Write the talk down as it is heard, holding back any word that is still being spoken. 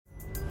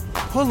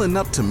Pulling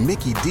up to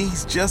Mickey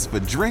D's just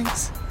for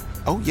drinks?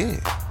 Oh yeah,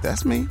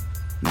 that's me.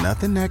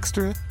 Nothing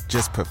extra,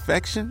 just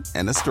perfection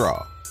and a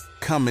straw.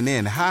 Coming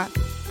in hot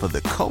for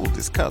the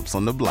coldest cups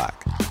on the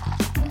block.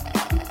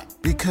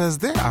 Because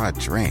there are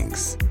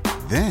drinks.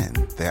 Then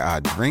there are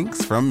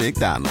drinks from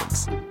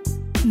McDonald's.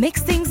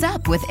 Mix things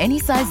up with any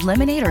size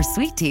lemonade or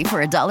sweet tea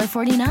for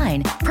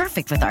 $1.49.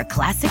 Perfect with our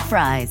classic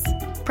fries.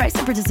 Price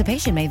and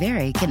participation may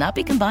vary. Cannot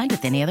be combined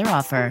with any other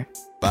offer.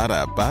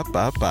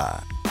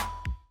 Ba-da-ba-ba-ba.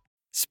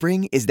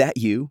 Spring, is that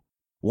you?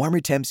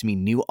 Warmer temps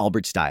mean new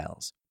Allbirds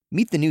styles.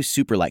 Meet the new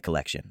Superlight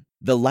collection,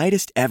 the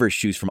lightest ever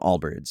shoes from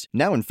Allbirds,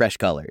 now in fresh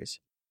colors.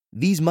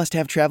 These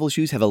must-have travel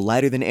shoes have a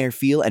lighter-than-air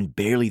feel and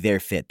barely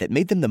there fit that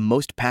made them the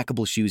most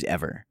packable shoes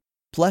ever.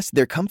 Plus,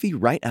 they're comfy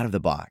right out of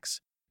the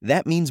box.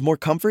 That means more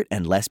comfort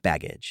and less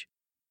baggage.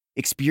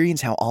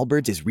 Experience how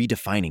Allbirds is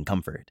redefining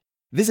comfort.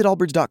 Visit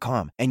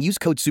allbirds.com and use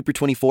code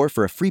SUPER24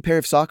 for a free pair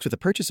of socks with a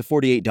purchase of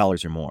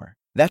 $48 or more.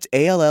 That's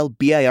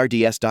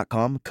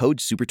ALLBIRDS.com, code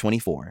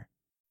SUPER24.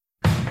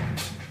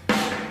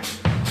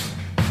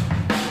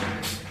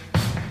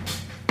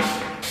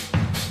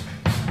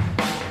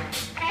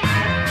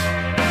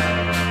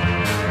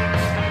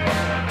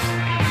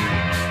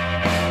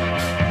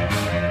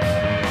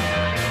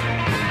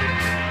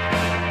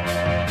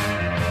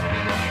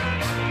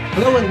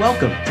 Hello and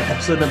welcome to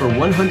episode number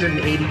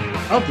 180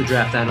 of The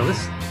Draft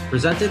Analyst,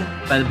 presented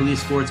by the Believe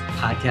Sports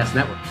Podcast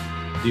Network.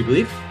 Do you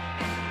believe?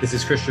 This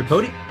is Chris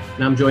Tripodi,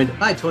 and I'm joined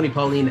by Tony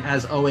Pauline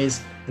as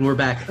always, and we're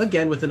back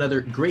again with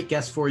another great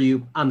guest for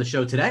you on the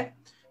show today.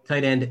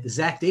 Tight end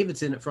Zach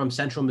Davidson from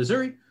Central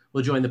Missouri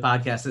will join the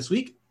podcast this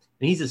week,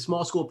 and he's a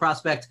small school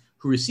prospect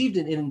who received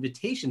an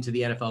invitation to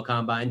the NFL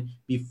Combine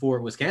before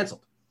it was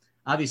canceled.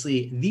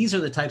 Obviously, these are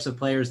the types of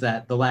players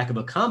that the lack of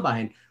a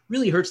combine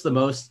really hurts the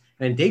most.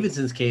 And in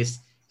Davidson's case,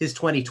 his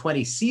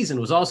 2020 season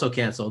was also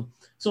canceled.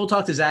 So we'll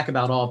talk to Zach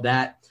about all of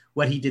that,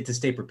 what he did to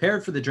stay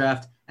prepared for the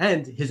draft,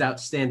 and his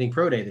outstanding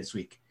pro day this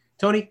week.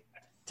 Tony,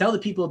 tell the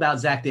people about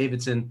Zach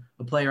Davidson,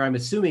 a player I'm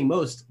assuming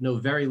most know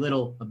very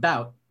little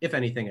about, if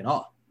anything at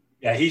all.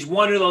 Yeah, he's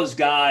one of those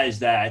guys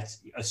that's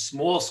a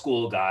small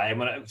school guy.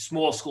 When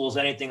small school is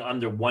anything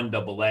under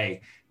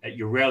 1AA, that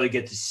you rarely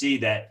get to see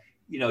that,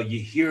 you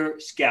hear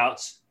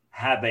scouts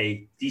have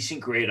a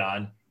decent grade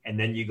on, and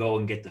then you go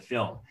and get the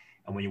film.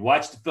 And when you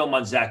watch the film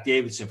on Zach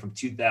Davidson from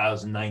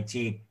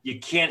 2019, you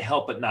can't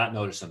help but not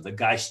notice him. The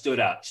guy stood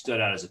out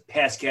as a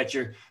pass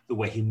catcher, the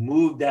way he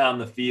moved down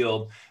the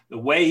field, the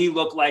way he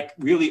looked like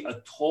really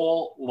a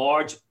tall,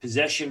 large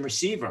possession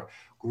receiver.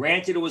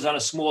 Granted, it was on a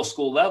small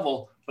school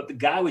level, but the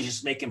guy was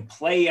just making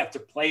play after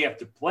play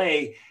after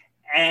play.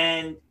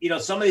 And,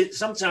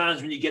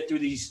 sometimes when you get through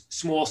these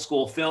small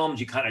school films,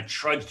 you kind of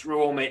trudge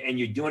through them and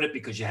you're doing it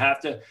because you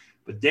have to.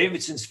 But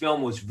Davidson's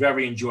film was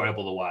very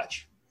enjoyable to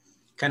watch.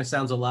 Kind of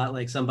sounds a lot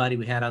like somebody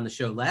we had on the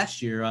show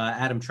last year,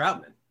 Adam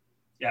Troutman.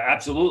 Yeah,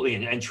 absolutely.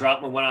 And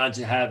Troutman went on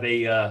to have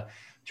a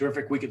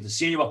terrific week at the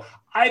Senior Bowl.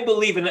 I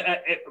believe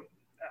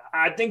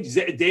I think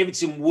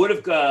Davidson would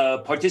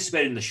have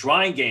participated in the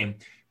Shrine game.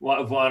 If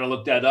I want to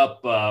look that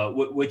up,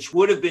 which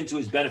would have been to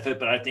his benefit,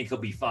 but I think he'll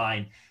be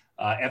fine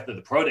after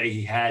the pro day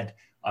he had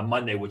on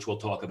Monday, which we'll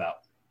talk about.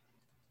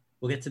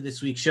 We'll get to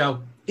this week's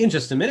show in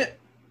just a minute.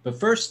 But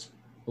first,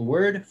 a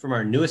word from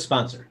our newest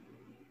sponsor.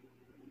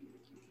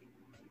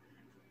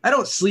 I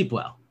don't sleep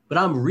well, but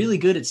I'm really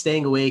good at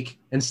staying awake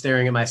and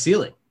staring at my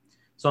ceiling.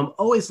 So I'm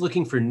always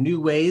looking for new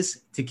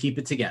ways to keep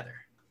it together.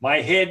 My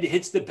head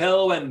hits the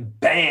pillow and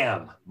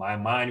bam, my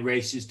mind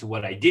races to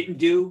what I didn't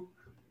do,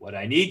 what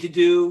I need to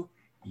do,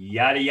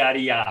 yada, yada,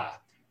 yada.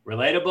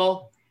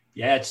 Relatable?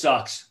 Yeah, it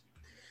sucks.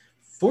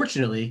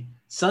 Fortunately,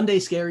 Sunday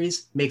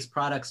Scaries makes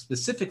products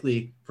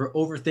specifically for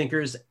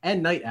overthinkers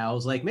and night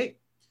owls like me.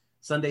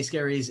 Sunday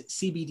Scaries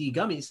CBD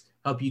gummies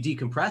help you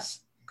decompress,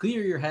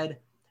 clear your head,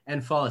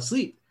 and fall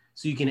asleep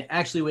so you can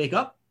actually wake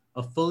up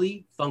a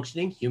fully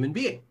functioning human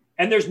being.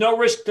 And there's no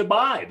risk to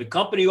buy. The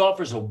company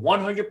offers a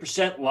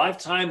 100%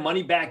 lifetime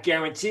money-back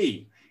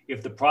guarantee.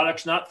 If the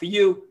product's not for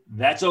you,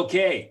 that's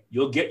okay.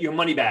 You'll get your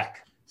money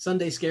back.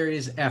 Sunday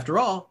Scaries, after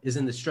all, is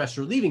in the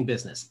stress-relieving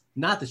business,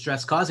 not the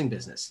stress-causing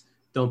business.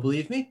 Don't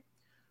believe me?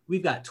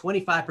 We've got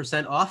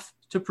 25% off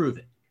to prove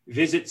it.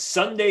 Visit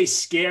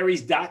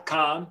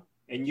sundayscaries.com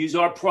and use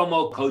our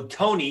promo code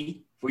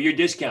TONY for your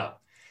discount.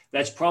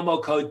 That's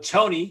promo code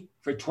TONY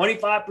for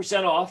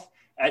 25% off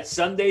at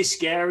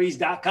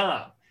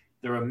sundayscaries.com.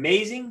 They're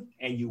amazing,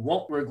 and you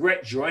won't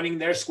regret joining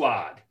their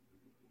squad.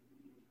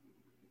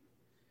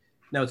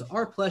 Now, it's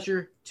our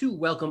pleasure to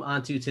welcome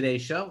onto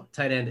today's show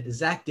tight end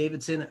Zach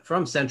Davidson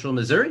from Central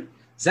Missouri.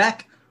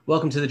 Zach,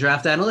 welcome to the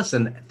Draft Analyst,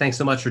 and thanks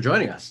so much for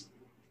joining us.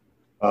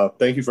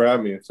 Thank you for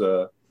having me. It's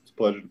a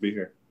pleasure to be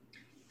here.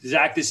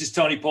 Zach, this is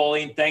Tony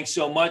Pauline. Thanks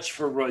so much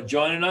for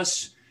joining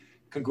us.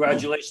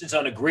 Congratulations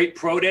on a great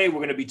pro day. We're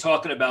going to be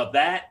talking about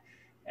that.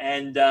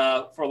 And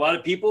for a lot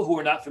of people who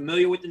are not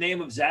familiar with the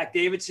name of Zach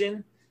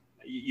Davidson,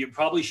 you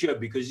probably should,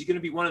 because he's going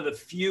to be one of the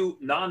few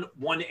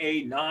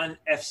non-1A,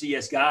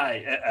 non-FCS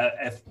guys,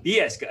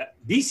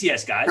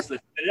 BCS guys,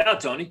 let's get it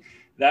out, Tony,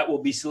 that will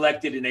be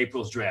selected in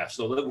April's draft.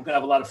 So we're going to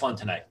have a lot of fun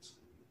tonight.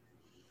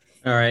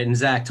 All right. And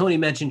Zach, Tony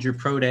mentioned your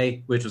pro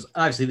day, which was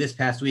obviously this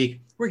past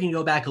week. We're going to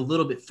go back a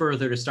little bit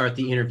further to start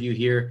the interview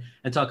here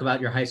and talk about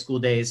your high school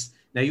days.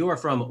 Now, you are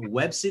from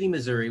Webb City,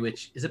 Missouri,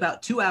 which is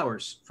about 2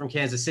 hours from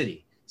Kansas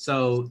City.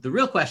 So the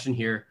real question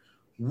here,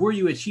 were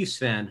you a Chiefs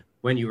fan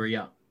when you were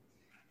young?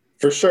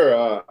 For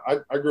sure.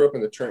 I grew up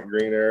in the Trent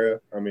Green area.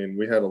 I mean,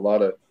 we had a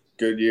lot of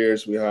good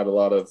years. We had a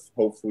lot of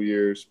hopeful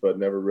years, but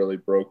never really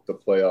broke the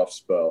playoff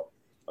spell.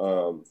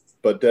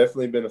 But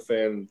definitely been a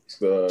fan of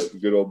the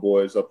good old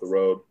boys up the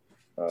road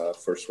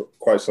for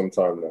quite some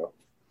time now.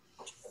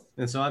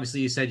 And so obviously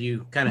you said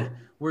you kind of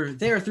were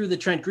there through the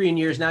Trent Green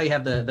years. Now you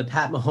have the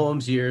Pat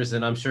Mahomes years,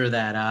 and I'm sure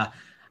that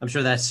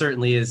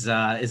certainly is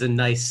a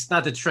nice.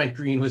 Not that Trent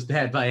Green was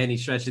bad by any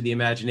stretch of the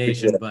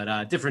imagination,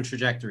 but different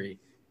trajectory.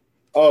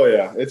 Oh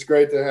yeah, it's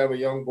great to have a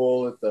young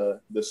bull at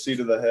the seat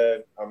of the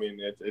head. I mean,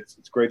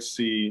 it's great to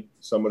see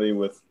somebody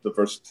with the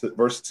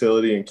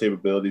versatility and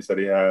capabilities that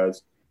he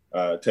has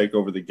take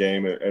over the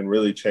game and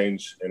really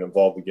change and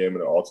evolve the game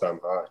at an all-time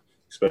high,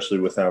 especially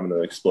with having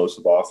an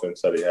explosive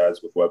offense that he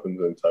has with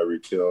weapons and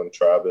Tyreek Hill and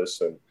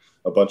Travis and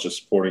a bunch of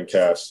supporting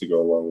casts to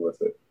go along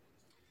with it.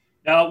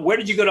 Now, where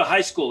did you go to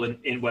high school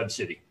in Webb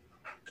City?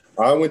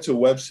 I went to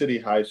Webb City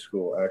High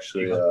School,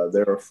 actually.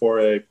 They're a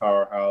 4A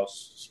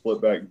powerhouse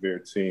split-back veer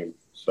team.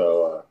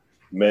 So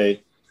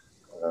may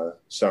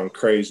sound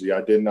crazy.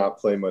 I did not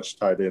play much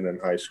tight end in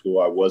high school.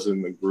 I was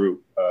in the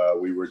group.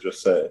 We were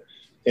just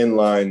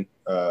inline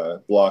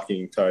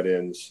blocking tight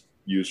ends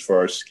used for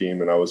our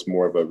scheme, and I was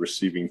more of a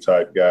receiving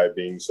type guy,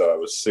 being so I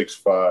was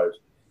 6'5",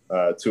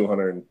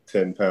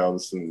 210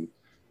 pounds, and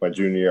my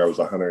junior year I was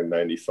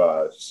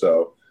 195.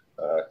 So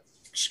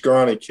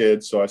scrawny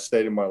kid, so I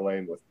stayed in my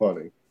lane with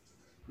punting.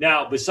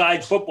 Now,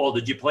 besides football,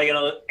 did you play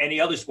any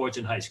other sports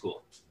in high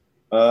school?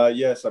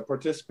 Yes, I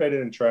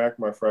participated in track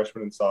my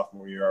freshman and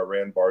sophomore year. I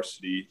ran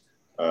varsity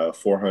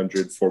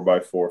 400,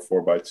 4x4,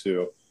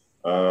 4x2.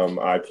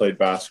 I played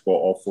basketball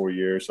all 4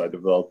 years. I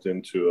developed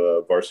into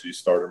a varsity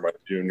starter my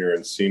junior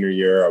and senior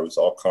year. I was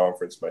all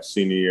conference my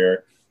senior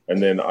year.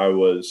 And then I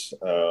was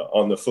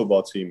on the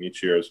football team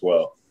each year as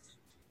well.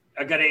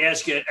 I got to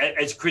ask you,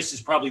 as Chris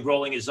is probably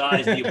rolling his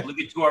eyes, the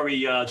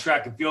obligatory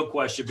track and field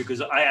question,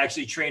 because I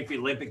actually trained for the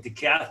Olympic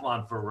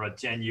decathlon for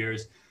 10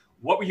 years.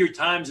 What were your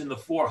times in the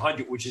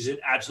 400, which is an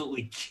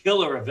absolutely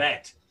killer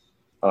event?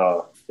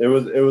 It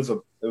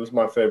was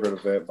my favorite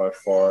event by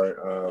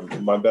far.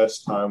 My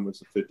best time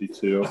was a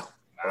 52,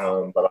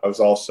 but I was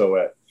also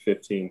at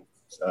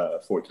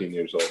 14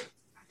 years old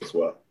as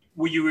well.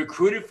 Were you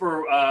recruited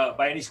for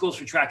by any schools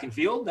for track and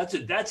field? That's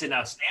an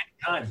outstanding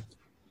time.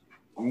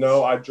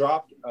 No, I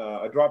dropped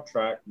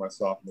track my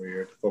sophomore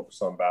year to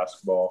focus on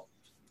basketball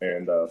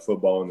and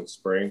football in the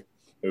spring.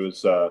 It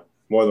was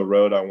more the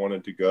road I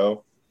wanted to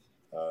go.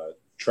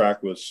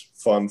 Track was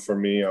fun for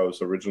me. I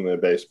was originally a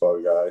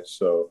baseball guy,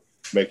 so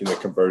making the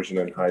conversion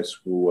in high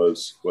school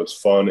was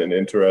fun and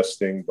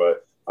interesting,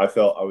 but I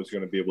felt I was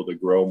going to be able to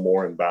grow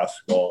more in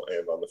basketball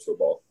and on the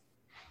football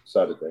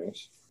side of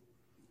things.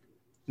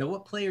 Now,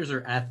 what players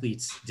or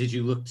athletes did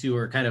you look to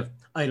or kind of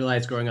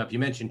idolize growing up? You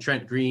mentioned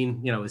Trent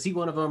Green. Is he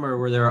one of them, or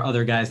were there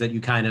other guys that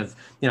you kind of,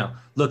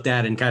 looked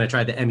at and kind of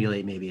tried to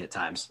emulate maybe at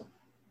times?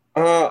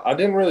 I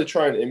didn't really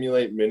try and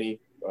emulate many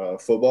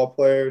football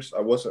players.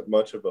 I wasn't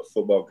much of a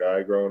football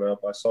guy growing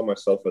up. I saw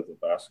myself as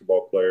a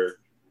basketball player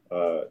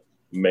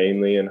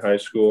mainly in high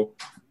school.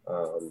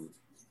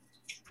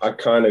 I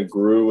kind of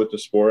grew with the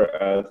sport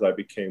as I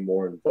became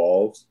more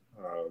involved.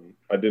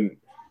 I didn't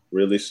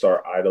really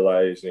start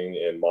idolizing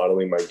and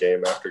modeling my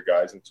game after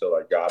guys until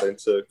I got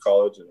into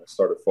college, and I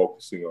started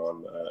focusing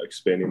on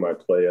expanding my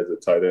play as a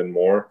tight end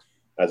more.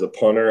 As a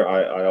punter,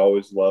 I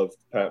always loved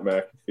Pat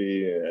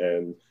McAfee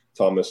and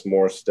Thomas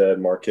Morstead,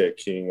 Marquette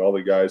King, all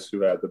the guys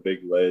who had the big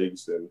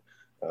legs and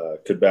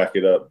could back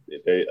it up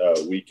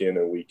week in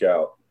and week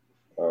out.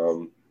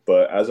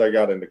 But as I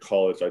got into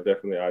college, I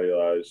definitely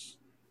idolized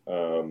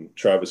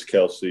Travis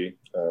Kelce,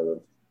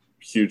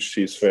 huge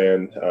Chiefs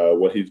fan.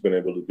 What he's been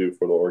able to do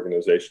for the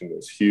organization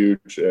is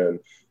huge, and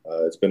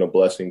it's been a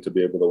blessing to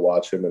be able to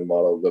watch him and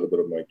model a little bit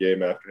of my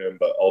game after him,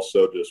 but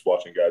also just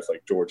watching guys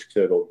like George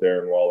Kittle,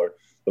 Darren Waller,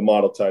 the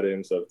model tight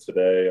ends of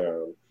today.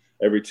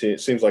 Every team, it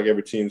seems like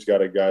every team's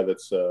got a guy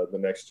that's the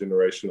next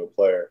generational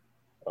player,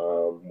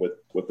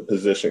 with the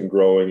position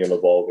growing and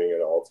evolving at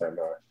an all-time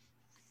high.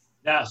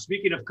 Now,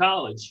 speaking of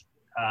college,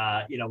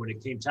 when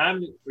it came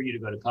time for you to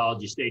go to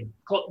college, you stayed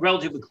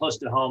relatively close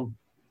to home,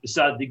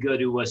 decided to go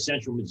to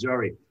Central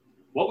Missouri.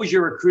 What was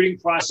your recruiting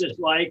process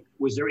like?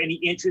 Was there any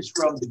interest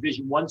from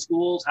Division I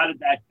schools? How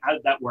did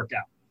that work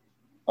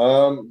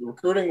out?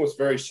 Recruiting was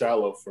very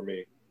shallow for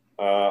me.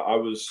 I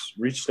was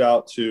reached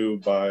out to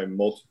by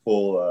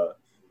multiple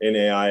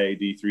NAIA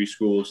D3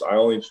 schools. I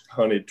only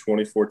hunted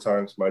 24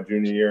 times my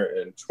junior year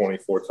and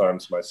 24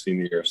 times my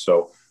senior year.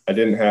 So I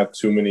didn't have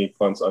too many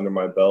punts under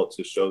my belt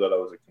to show that I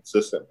was a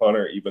consistent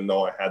punter, even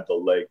though I had the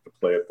leg to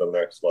play at the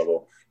next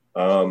level.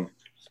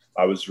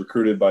 I was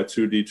recruited by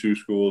two D2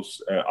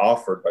 schools,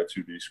 offered by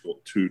two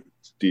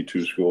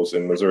D2 schools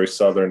in Missouri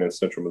Southern and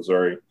Central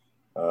Missouri.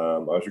 I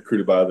was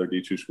recruited by other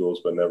D2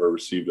 schools, but never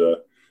received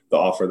the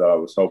offer that I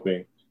was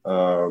hoping.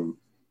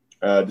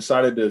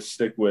 Decided to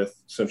stick with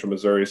Central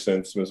Missouri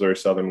since Missouri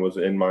Southern was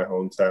in my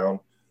hometown.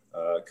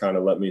 Kind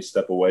of let me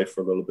step away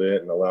for a little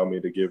bit and allow me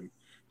to give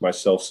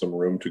myself some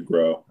room to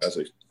grow as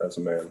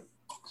a man.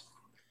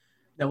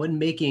 Now, when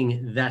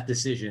making that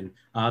decision,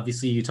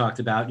 obviously you talked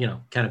about,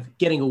 kind of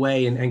getting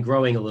away and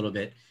growing a little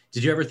bit.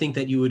 Did you ever think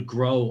that you would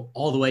grow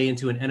all the way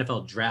into an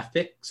NFL draft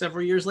pick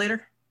several years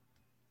later?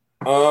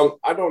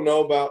 I don't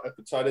know about at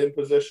the tight end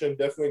position.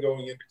 Definitely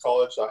going into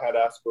college, I had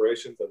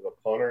aspirations as a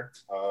punter,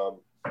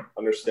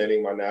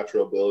 understanding my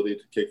natural ability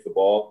to kick the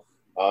ball.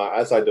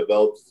 As I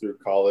developed through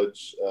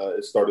college,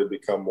 it started to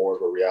become more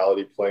of a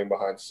reality playing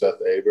behind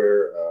Seth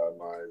Aber,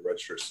 my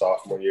redshirt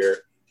sophomore year.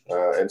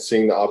 And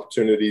seeing the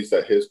opportunities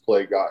that his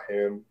play got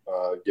him,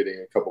 getting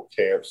a couple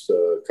camps,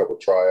 a couple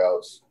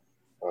tryouts.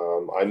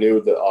 I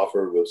knew the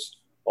offer was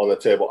on the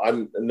table.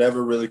 I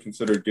never really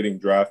considered getting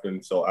drafted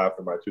until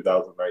after my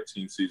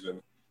 2019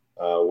 season,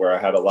 where I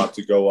had a lot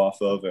to go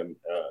off of and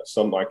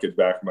something I could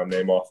back my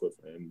name off of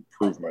and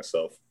prove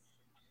myself.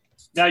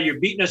 Now you're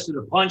beating us to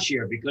the punch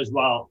here because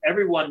while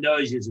everyone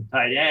knows you're a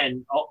tight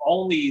end,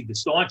 only the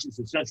staunchest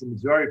of Central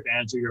Missouri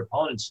fans or your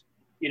opponents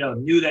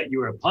knew that you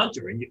were a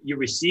punter, and you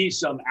received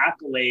some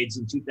accolades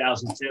in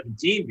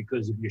 2017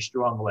 because of your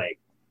strong leg.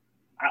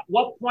 At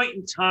what point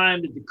in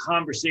time did the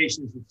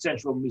conversations with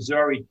Central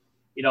Missouri,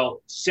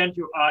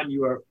 center on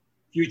your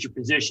future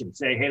position?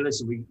 Say, hey,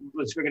 listen,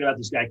 let's forget about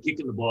this guy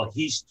kicking the ball.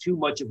 He's too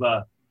much of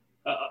a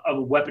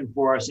weapon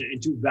for us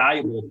and too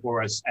valuable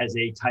for us as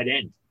a tight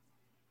end.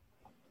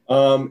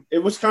 It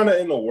was kind of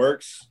in the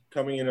works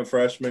coming in a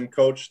freshman.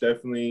 Coach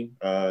definitely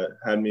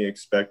had me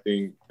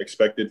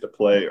expected to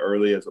play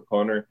early as a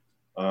punter.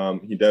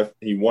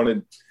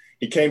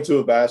 He came to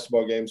a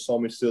basketball game, saw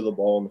me steal the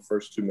ball in the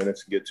first 2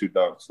 minutes and get 2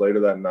 dunks. Later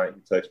that night,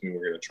 he texted me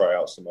we're going to try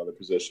out some other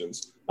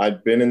positions.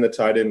 I'd been in the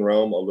tight end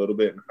realm a little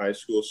bit in high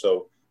school,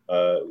 so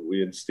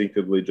we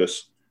instinctively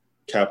just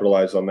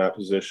capitalized on that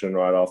position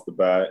right off the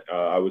bat.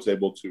 I was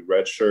able to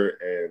redshirt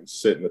and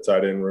sit in the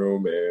tight end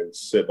room and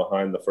sit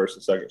behind the first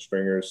and second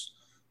stringers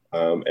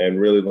and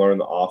really learn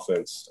the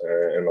offense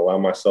and allow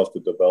myself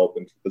to develop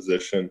into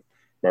position.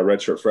 My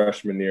redshirt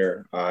freshman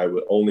year, I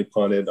only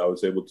punted. I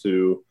was able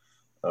to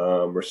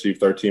receive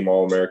third-team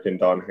All-American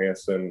Don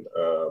Hansen,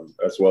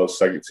 as well as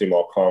second-team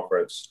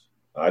All-Conference.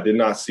 I did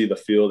not see the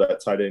field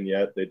at tight end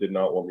yet. They did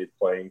not want me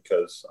playing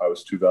because I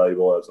was too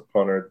valuable as a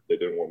punter. They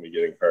didn't want me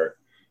getting hurt.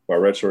 My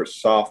redshirt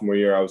sophomore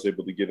year, I was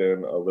able to get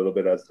in a little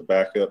bit as the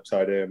backup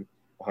tight end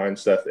behind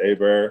Seth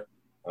Aber.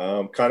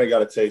 Kind of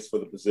got a taste for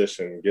the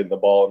position, getting the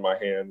ball in my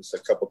hands a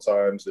couple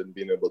times and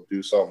being able to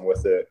do something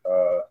with it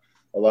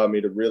allowed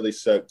me to really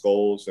set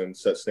goals and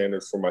set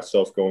standards for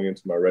myself going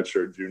into my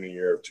redshirt junior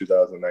year of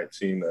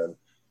 2019, and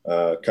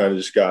kind of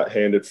just got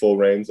handed full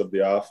reins of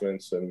the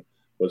offense and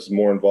was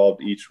more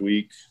involved each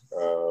week.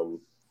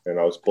 And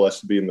I was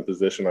blessed to be in the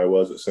position I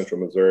was at Central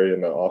Missouri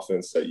and the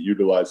offense that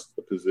utilized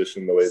the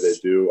position the way they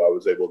do. I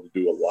was able to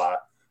do a lot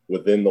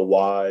within the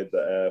Y,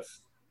 the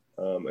F,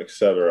 et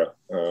cetera.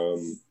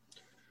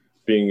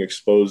 Being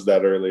exposed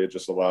that early, it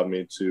just allowed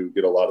me to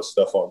get a lot of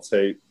stuff on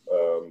tape,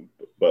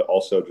 but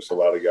also just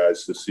allowed the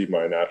guys to see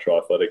my natural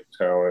athletic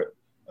talent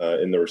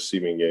in the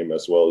receiving game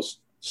as well as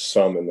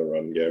some in the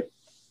run game.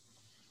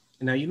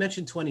 Now, you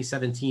mentioned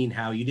 2017,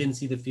 how you didn't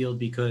see the field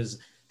because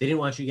they didn't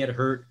want you to get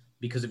hurt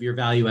because of your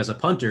value as a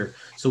punter.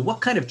 So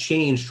what kind of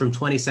changed from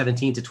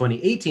 2017 to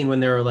 2018 when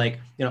they were like,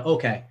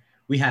 okay,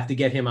 we have to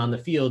get him on the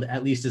field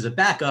at least as a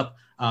backup,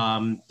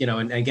 and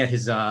get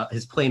his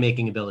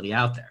playmaking ability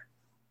out there?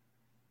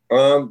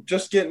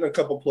 Just getting a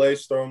couple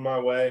plays thrown my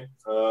way.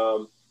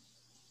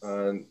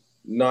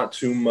 Not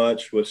too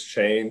much was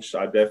changed.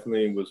 I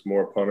definitely was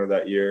more punter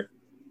that year.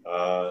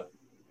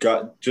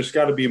 Got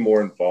to be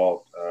more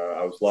involved.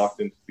 I was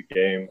locked into the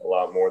game a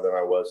lot more than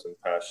I was in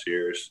past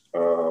years.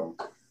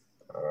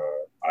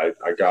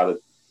 I got a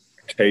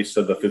taste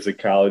of the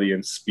physicality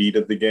and speed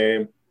of the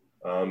game.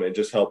 It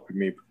just helped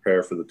me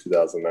prepare for the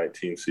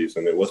 2019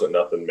 season. It wasn't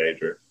nothing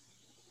major.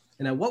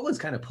 And what was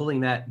kind of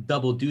pulling that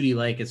double duty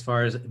like as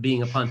far as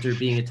being a punter,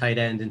 being a tight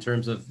end in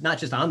terms of not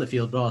just on the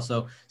field, but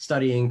also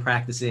studying,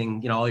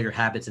 practicing, all your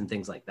habits and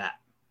things like that?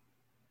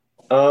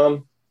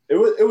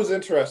 It was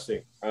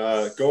interesting.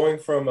 Going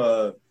from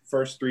a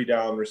first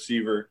 3-down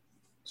receiver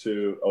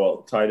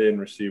to tight end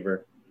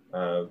receiver,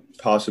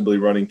 possibly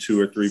running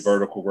 2 or 3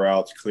 vertical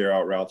routes, clear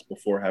out routes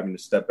before having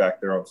to step back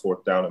there on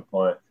 4th down and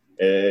punt.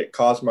 It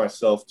caused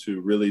myself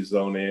to really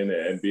zone in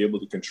and be able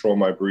to control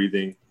my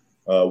breathing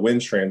when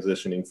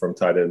transitioning from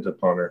tight end to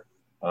punter.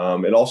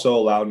 It also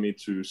allowed me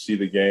to see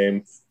the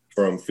game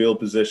from field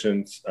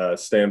positions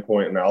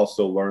standpoint, and I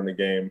also learned the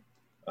game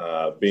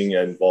being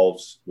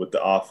involved with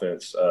the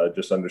offense,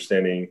 just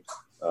understanding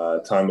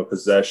time of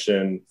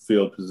possession,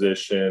 field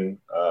position,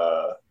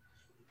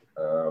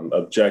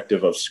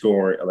 objective of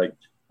scoring. Like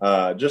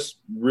just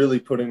really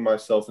putting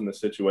myself in the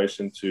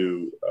situation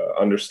to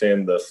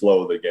understand the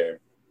flow of the game.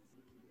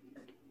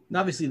 And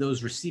obviously,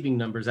 those receiving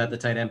numbers at the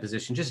tight end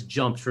position just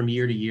jumped from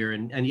year to year.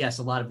 And yes,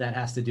 a lot of that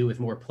has to do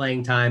with more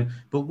playing time.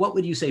 But what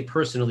would you say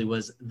personally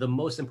was the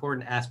most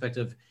important aspect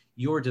of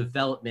your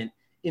development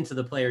into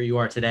the player you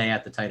are today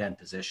at the tight end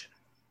position?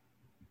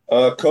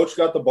 Coach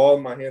got the ball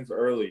in my hands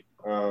early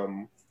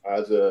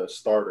as a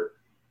starter.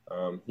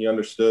 He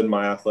understood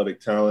my athletic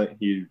talent.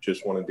 He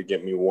just wanted to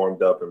get me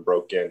warmed up and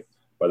broke in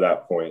by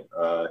that point.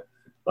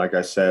 Like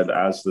I said,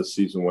 as the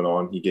season went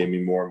on, he gave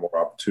me more and more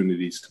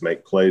opportunities to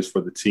make plays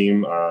for the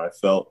team. I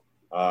felt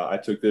I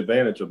took the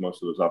advantage of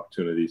most of those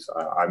opportunities.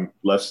 I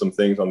left some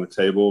things on the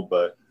table,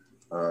 but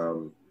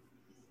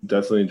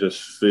definitely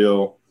just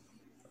feel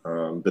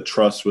the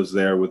trust was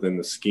there within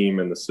the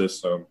scheme and the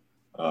system.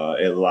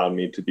 It allowed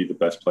me to be the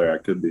best player I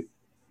could be.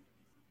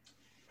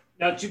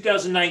 Now,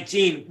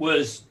 2019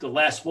 was the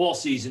last fall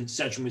season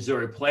Central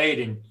Missouri played,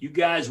 and you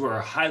guys were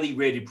a highly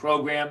rated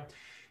program.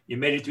 You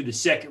made it through the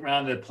second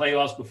round of the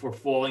playoffs before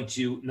falling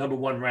to number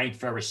 1 ranked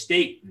Ferris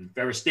State. And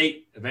Ferris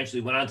State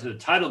eventually went on to the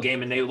title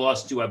game, and they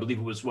lost to, I believe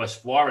it was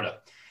West Florida.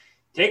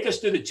 Take us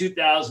through the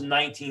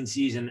 2019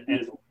 season,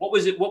 and what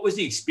was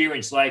the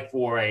experience like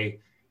for a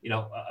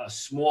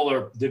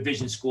smaller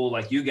division school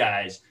like you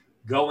guys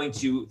going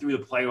through the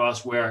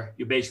playoffs, where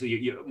you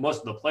basically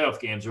most of the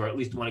playoff games, or at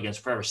least the one against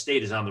Ferris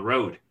State, is on the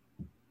road?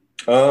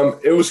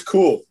 It was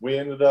cool. We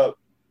ended up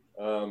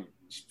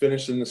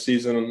finishing the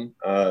season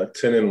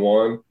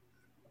 10-1.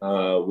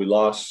 We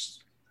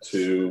lost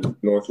to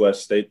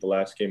Northwest State the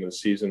last game of the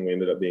season. We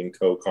ended up being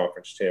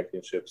co-conference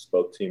championships.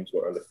 Both teams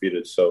were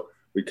undefeated. So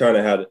we kind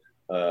of had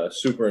a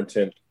super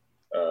intense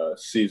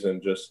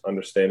season, just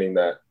understanding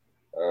that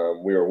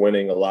we were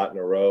winning a lot in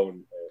a row,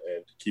 and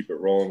to keep it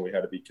rolling, we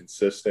had to be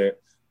consistent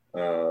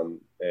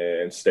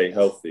and stay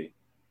healthy.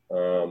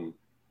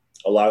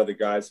 A lot of the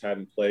guys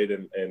hadn't played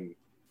in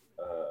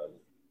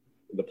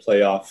the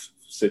playoff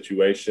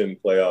situation,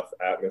 playoff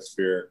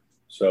atmosphere.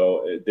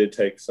 So it did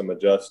take some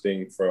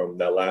adjusting from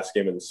that last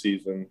game of the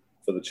season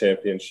for the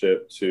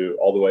championship to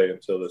all the way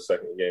until the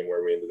second game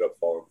where we ended up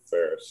falling to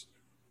Ferris.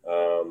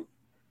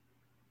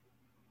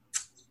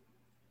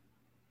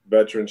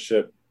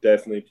 Veteranship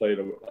definitely played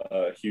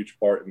a huge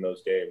part in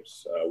those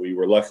games. We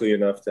were lucky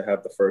enough to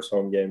have the first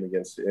home game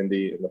against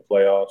Indy in the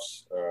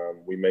playoffs.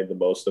 We made the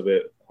most of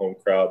it. Home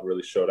crowd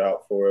really showed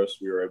out for us.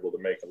 We were able to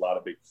make a lot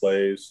of big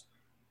plays.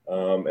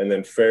 And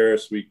then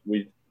Ferris, we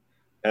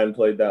hadn't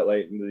played that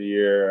late into the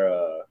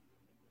year.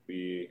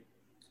 We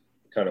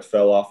kind of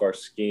fell off our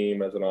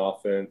scheme as an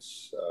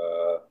offense.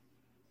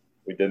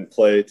 We didn't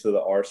play to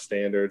our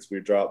standards.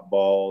 We dropped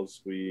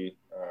balls. We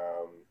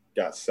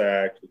got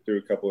sacked. We threw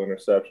a couple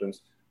interceptions.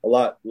 A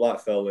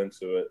lot fell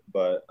into it,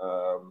 but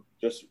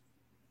just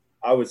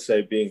I would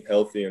say being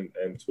healthy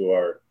and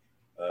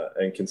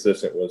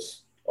consistent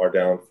was our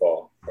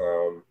downfall.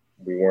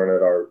 We weren't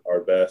at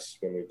our best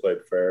when we played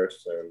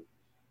Ferris, and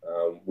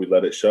we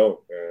let it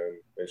show, and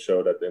it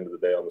showed at the end of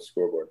the day on the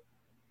scoreboard.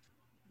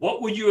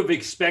 What would you have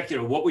expected,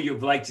 or what would you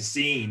have liked to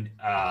seen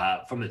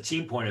from the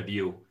team point of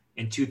view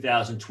in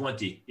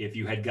 2020 if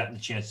you had gotten the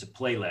chance to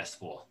play last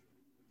fall?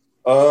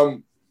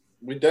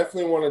 We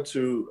definitely wanted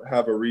to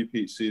have a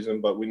repeat season,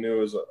 but we knew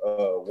it was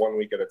 1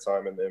 week at a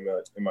time in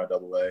the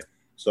MIAA.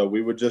 So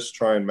we would just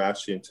try and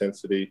match the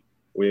intensity.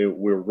 We're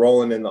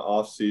rolling in the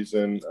off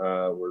season.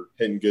 We're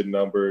hitting good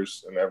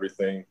numbers and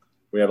everything.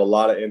 We had a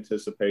lot of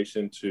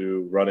anticipation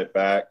to run it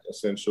back,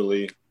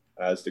 essentially,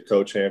 as the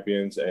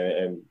co-champions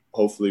and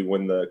hopefully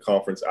win the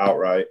conference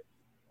outright.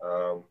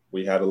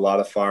 We had a lot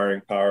of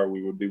firing power.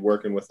 We would be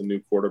working with a new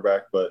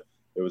quarterback, but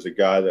it was a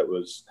guy that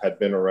had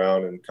been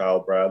around in Kyle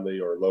Bradley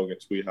or Logan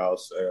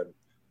Tweethouse, and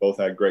both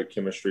had great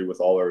chemistry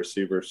with all our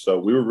receivers. So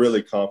we were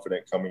really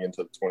confident coming into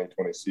the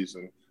 2020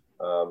 season.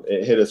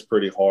 It hit us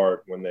pretty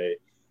hard when they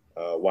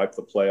wiped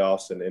the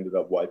playoffs and ended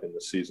up wiping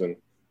the season.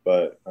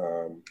 But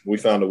we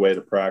found a way to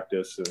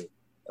practice and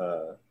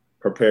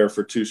prepare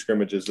for 2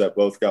 scrimmages that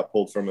both got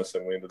pulled from us,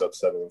 and we ended up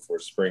settling for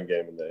a spring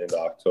game in the end of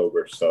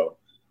October. So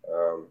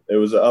it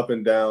was an up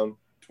and down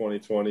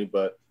 2020,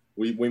 but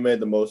we made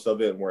the most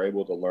of it, and we're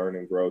able to learn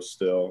and grow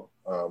still.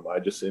 I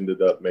just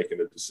ended up making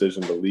a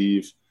decision to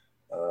leave.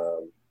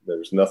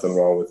 There's nothing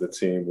wrong with the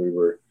team.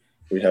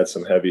 We had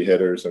some heavy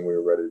hitters, and we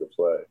were ready to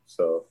play.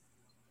 So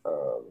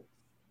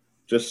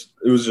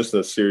it was just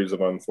a series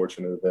of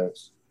unfortunate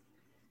events.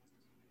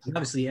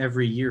 Obviously,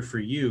 every year for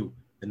you,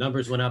 the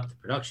numbers went up, the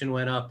production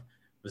went up.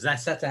 Was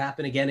that set to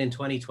happen again in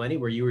 2020,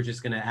 where you were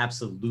just going to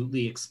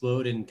absolutely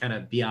explode and kind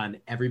of be on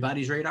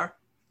everybody's radar?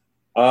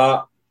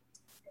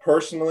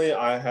 Personally,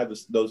 I had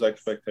those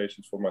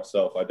expectations for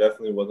myself. I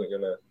definitely wasn't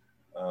going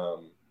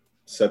to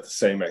set the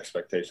same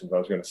expectations. I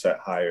was going to set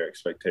higher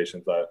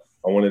expectations. I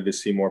wanted to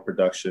see more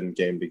production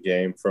game to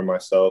game for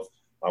myself.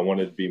 I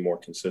wanted to be more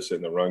consistent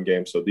in the run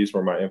game. So these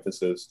were my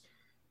emphasis.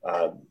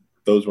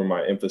 Those were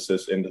my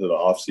emphasis into the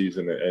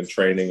offseason and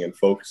training and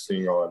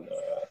focusing on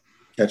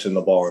catching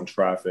the ball in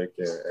traffic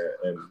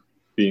and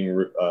being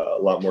a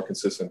lot more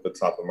consistent at the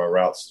top of my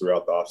routes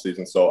throughout the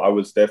offseason. So I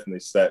was definitely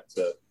set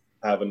to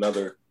have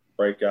another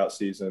breakout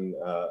season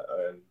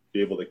and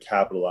be able to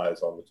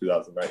capitalize on the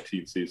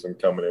 2019 season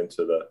coming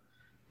into the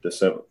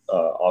December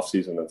off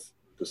season of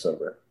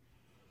December.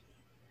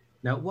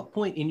 Now, at what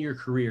point in your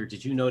career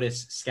did you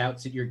notice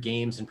scouts at your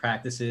games and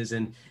practices,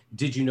 and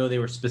did you know they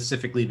were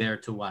specifically there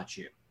to watch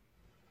you?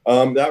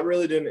 That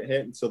really didn't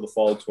hit until the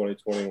fall of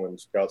 2020 when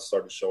scouts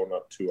started showing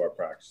up to our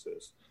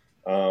practices.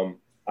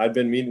 I'd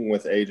been meeting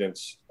with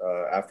agents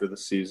after the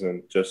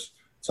season, just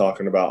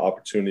talking about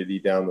opportunity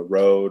down the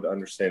road,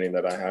 understanding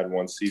that I had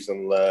one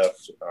season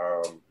left,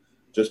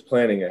 just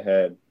planning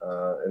ahead,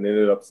 and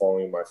ended up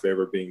falling my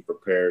favor being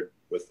prepared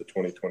with the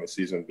 2020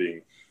 season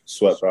being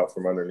swept out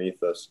from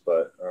underneath us.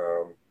 But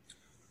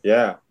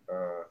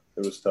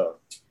it was tough.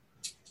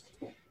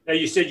 Now,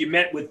 you said you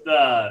met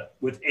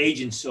with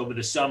agents over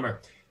the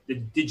summer.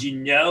 Did you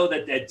know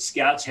that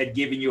scouts had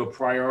given you a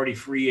priority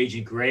free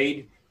agent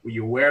grade? Were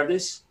you aware of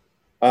this?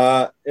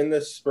 In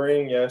the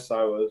spring, yes,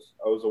 I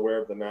was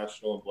aware of the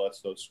national and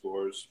Bledsoe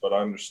scores, but I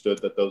understood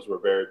that those were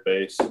very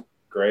base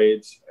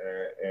grades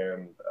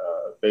and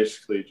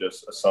basically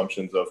just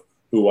assumptions of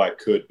who I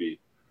could be.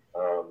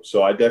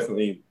 So I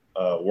definitely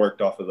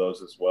worked off of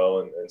those as well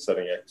and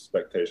setting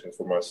expectations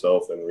for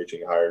myself and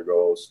reaching higher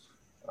goals.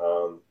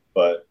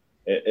 But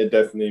it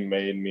definitely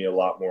made me a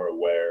lot more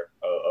aware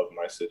of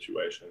my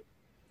situation.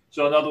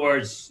 So in other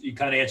words, you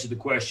kind of answered the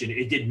question.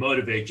 It did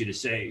motivate you to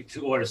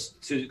sort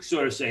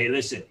of say, hey,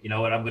 listen, you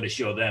know what, I'm going to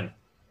show them.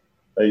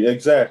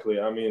 Exactly.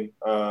 I mean,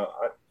 I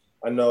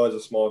know as a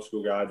small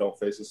school guy, I don't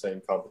face the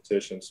same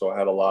competition. So I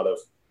had a lot of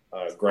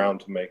ground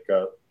to make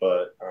up,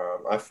 but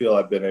I feel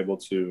I've been able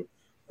to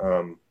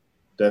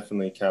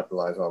definitely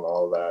capitalize on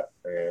all of that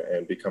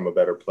and become a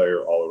better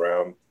player all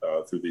around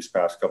through these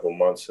past couple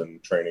months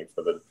and training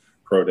for the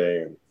pro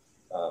day and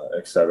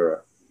et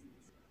cetera.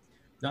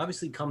 Now,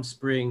 obviously, come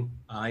spring,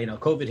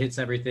 COVID hits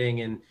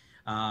everything, and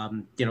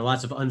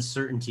lots of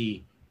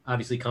uncertainty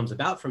obviously comes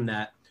about from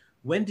that.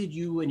 When did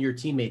you and your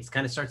teammates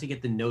kind of start to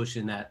get the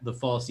notion that the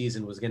fall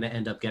season was going to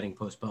end up getting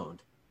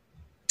postponed?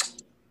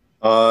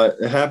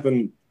 It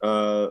happened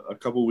a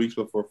couple weeks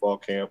before fall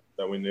camp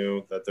that we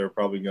knew that they're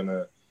probably going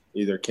to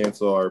either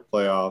cancel our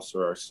playoffs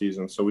or our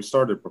season. So we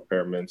started to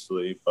prepare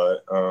mentally,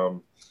 but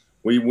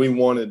we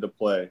wanted to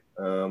play.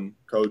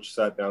 Coach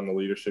sat down the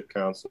leadership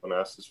council and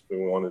asked us if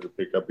we wanted to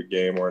pick up a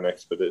game or an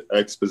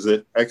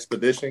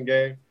expedition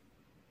game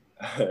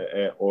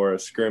or a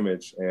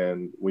scrimmage,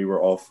 and we were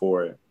all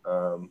for it.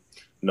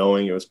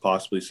 Knowing it was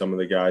possibly some of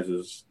the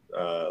guys'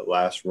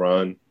 last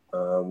run,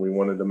 we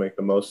wanted to make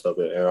the most of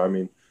it. And I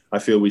mean, I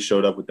feel we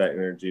showed up with that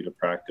energy to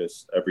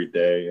practice every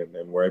day, and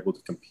we're able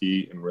to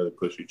compete and really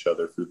push each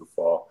other through the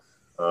fall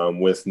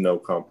with no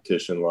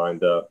competition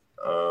lined up.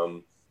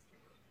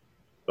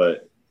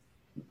 But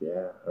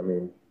yeah, I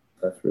mean,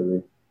 that's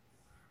really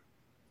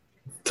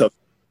tough.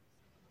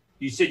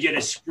 You said you had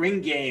a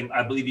spring game,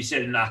 I believe you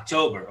said in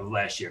October of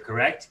last year,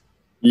 correct?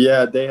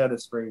 Yeah, they had a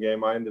spring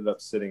game. I ended up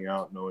sitting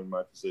out knowing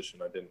my position.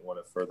 I didn't want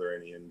to further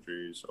any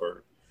injuries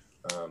or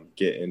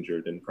get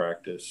injured in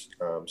practice.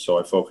 So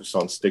I focused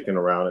on sticking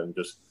around and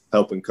just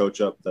helping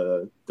coach up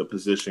the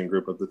position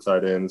group of the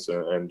tight ends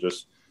and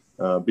just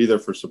be there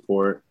for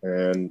support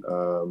and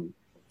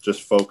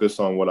just focus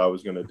on what I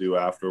was going to do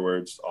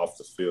afterwards off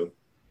the field.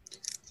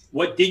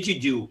 What did you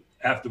do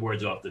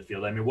afterwards off the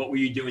field? I mean, what were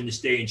you doing to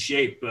stay in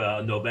shape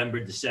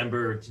November,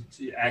 December,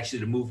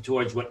 to move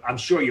towards what I'm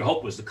sure your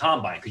hope was the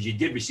combine, because you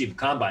did receive a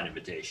combine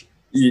invitation?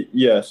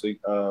 Yes.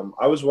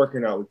 I was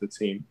working out with the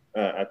team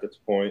at this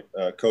point.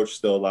 Coach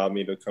still allowed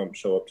me to come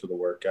show up to the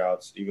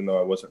workouts, even though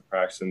I wasn't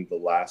practicing the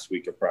last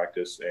week of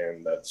practice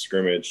and that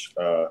scrimmage.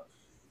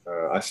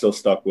 I still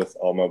stuck with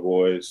all my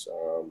boys.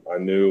 I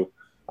knew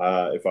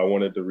if I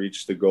wanted to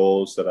reach the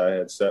goals that I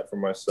had set for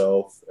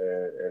myself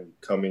and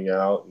coming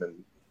out and then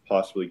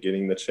possibly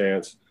getting the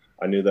chance,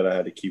 I knew that I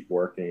had to keep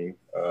working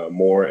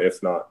more,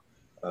 if not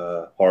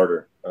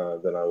harder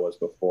than I was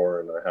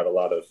before. And I had a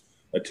lot of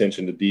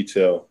attention to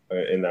detail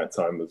in that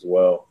time as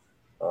well.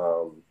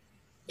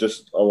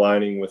 Just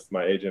aligning with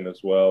my agent as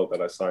well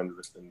that I signed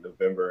with in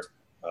November,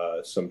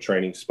 some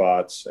training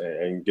spots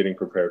and getting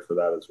prepared for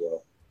that as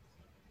well.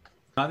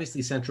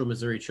 Obviously, Central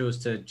Missouri chose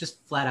to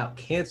just flat out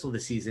cancel the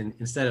season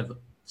instead of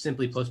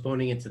simply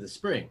postponing it to the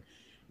spring.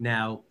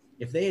 Now,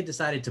 if they had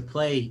decided to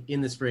play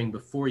in the spring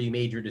before you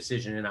made your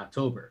decision in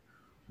October,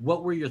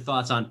 what were your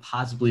thoughts on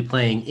possibly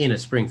playing in a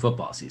spring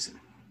football season?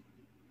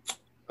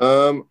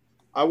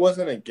 I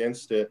wasn't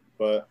against it,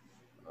 but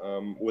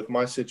with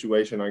my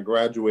situation, I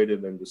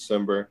graduated in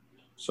December,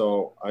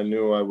 so I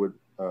knew I would,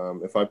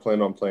 if I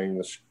planned on playing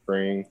the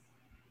spring,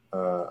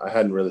 I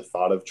hadn't really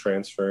thought of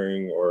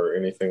transferring or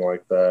anything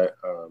like that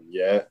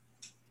yet.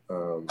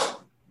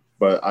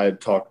 But I had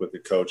talked with the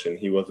coach, and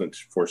he wasn't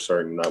for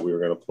certain that we were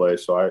going to play.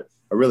 So I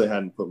really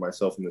hadn't put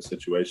myself in the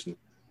situation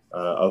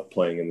of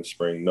playing in the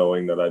spring,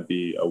 knowing that I'd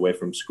be away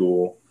from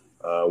school,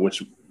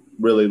 which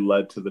really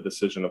led to the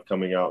decision of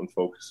coming out and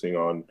focusing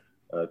on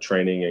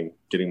training and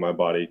getting my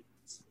body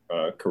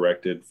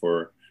corrected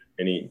for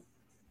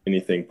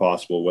anything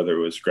possible, whether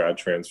it was grad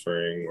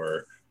transferring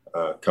or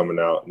coming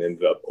out, and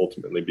ended up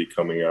ultimately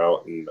coming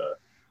out and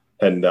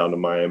heading down to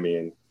Miami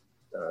and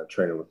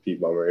training with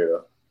Pete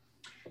Bommarito.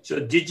 So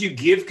did you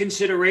give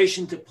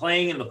consideration to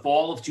playing in the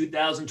fall of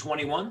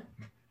 2021?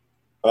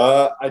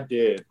 I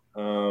did.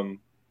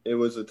 It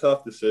was a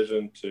tough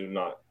decision to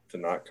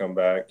not come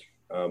back,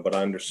 but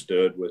I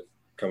understood with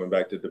coming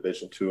back to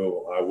Division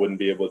II, I wouldn't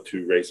be able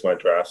to raise my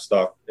draft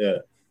stock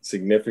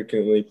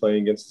significantly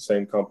playing against the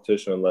same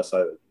competition unless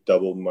I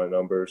doubled my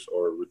numbers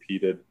or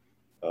repeated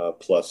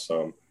plus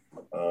some.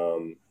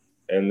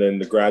 And then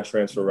the grad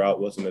transfer route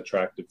wasn't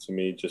attractive to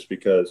me just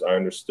because I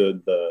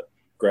understood the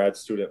grad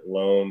student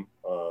loan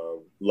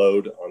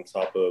load on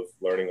top of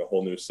learning a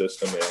whole new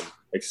system and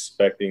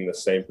expecting the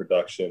same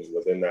production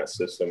within that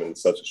system in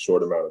such a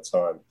short amount of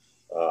time.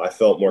 I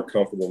felt more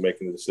comfortable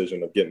making the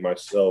decision of getting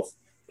myself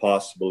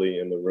possibly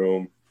in the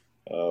room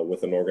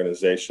with an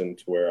organization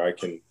to where I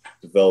can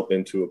develop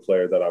into a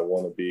player that I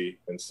want to be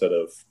instead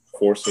of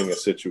forcing a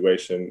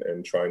situation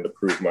and trying to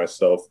prove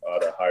myself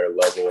at a higher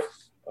level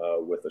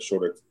with a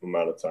shorter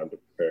amount of time to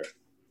prepare.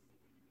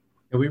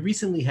 And we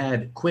recently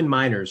had Quinn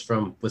Miners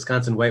from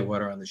Wisconsin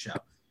Whitewater on the show,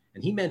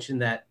 and he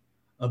mentioned that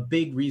a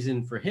big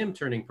reason for him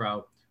turning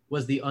pro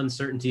was the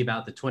uncertainty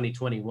about the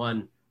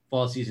 2021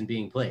 fall season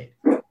being played.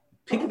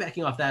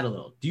 Piggybacking off that a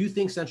little, do you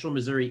think Central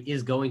Missouri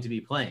is going to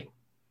be playing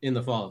in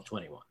the fall of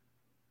 21?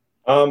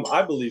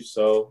 I believe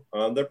so.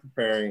 They're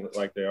preparing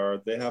like they are.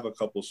 They have a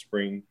couple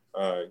spring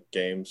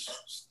games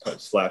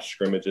 /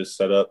 scrimmages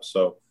set up.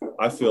 So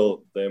I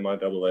feel the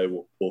MIAA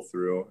will pull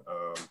through.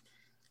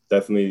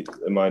 Definitely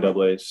the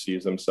MIAA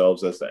sees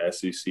themselves as the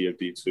SEC of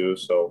D2.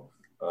 So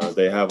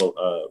they have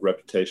a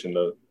reputation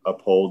to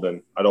uphold,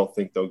 and I don't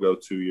think they'll go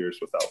 2 years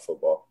without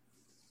football.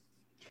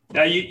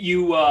 Now,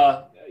 you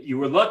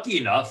were lucky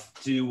enough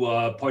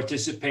to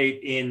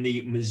participate in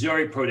the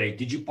Missouri Pro Day.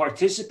 Did you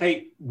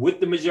participate with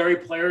the Missouri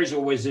players,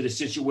 or was it a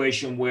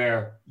situation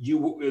where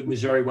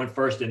Missouri went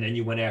first and then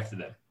you went after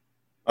them?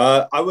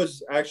 I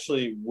was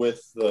actually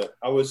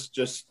I was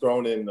just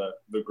thrown in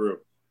the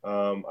group.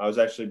 I was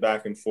actually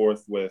back and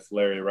forth with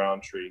Larry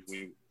Roundtree.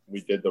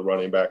 We did the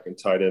running back and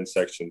tight end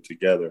section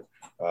together.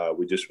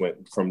 We just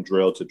went from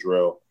drill to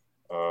drill,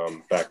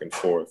 back and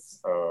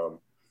forth.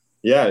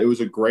 Yeah, it was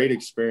a great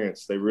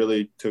experience. They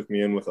really took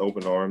me in with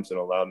open arms and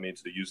allowed me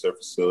to use their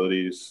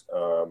facilities,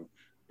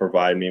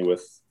 provide me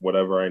with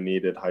whatever I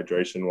needed,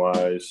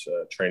 hydration-wise,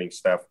 training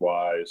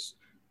staff-wise.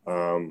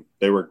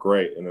 They were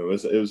great, and it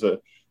was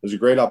a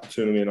great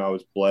opportunity, and I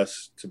was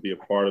blessed to be a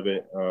part of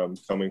it,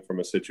 coming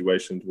from a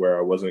situation where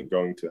I wasn't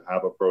going to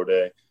have a pro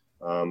day.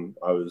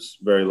 I was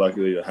very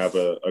lucky to have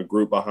a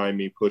group behind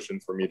me pushing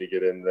for me to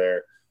get in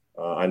there.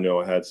 I know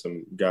I had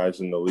some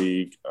guys in the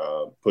league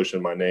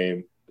pushing my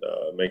name,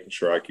 making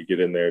sure I could get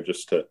in there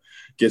just to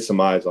get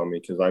some eyes on me,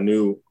 because I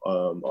knew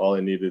all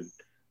I needed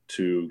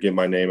to get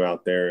my name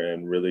out there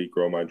and really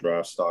grow my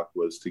draft stock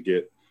was to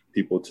get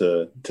people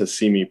to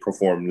see me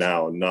perform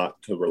now, not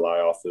to rely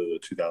off of the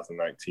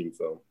 2019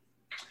 film.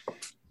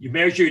 You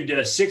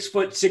measured 6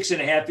 foot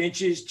 6.5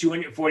 inches,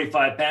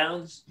 245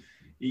 pounds.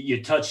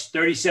 You touched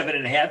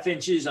 37.5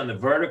 inches on the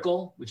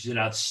vertical, which is an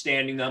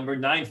outstanding number,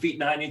 9 feet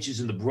 9 inches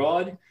in the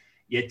broad.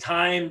 You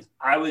timed,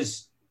 I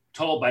was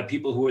told by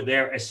people who were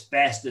there, as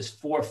fast as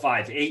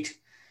 4.58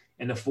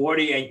 in the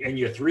 40, and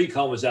your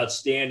 3-cone was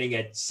outstanding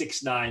at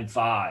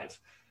 6.95.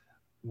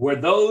 Were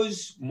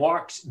those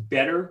marks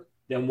better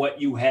than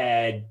what you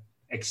had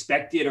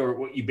expected, or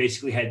what you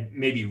basically had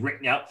maybe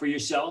written out for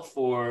yourself?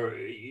 Or,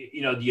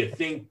 do you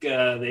think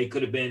they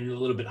could have been a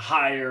little bit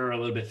higher or a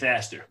little bit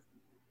faster?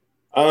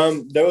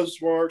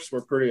 Those marks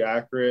were pretty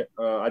accurate.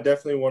 I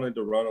definitely wanted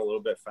to run a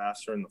little bit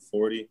faster in the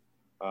 40.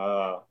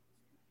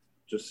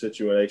 Just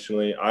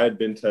situationally, I had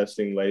been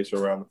testing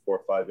laser around the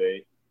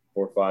 4.58,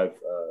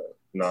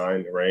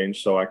 4.59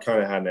 range. So I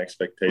kind of had an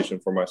expectation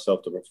for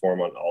myself to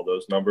perform on all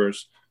those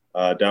numbers.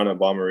 Down at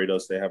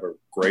Bommaritos, they have a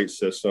great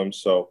system.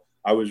 So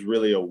I was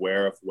really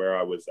aware of where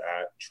I was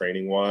at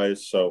training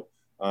wise. So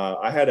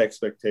I had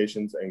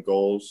expectations and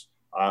goals.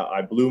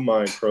 I blew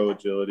my pro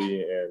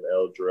agility and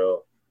L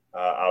drill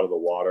out of the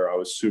water. I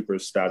was super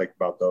ecstatic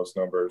about those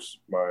numbers.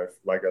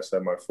 Like I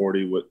said, my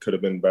 40 could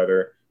have been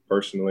better.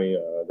 Personally,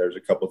 there's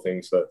a couple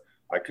things that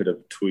I could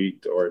have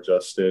tweaked or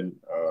adjusted,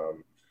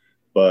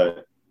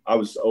 but I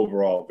was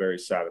overall very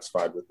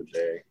satisfied with the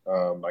day.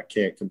 I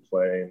can't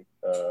complain.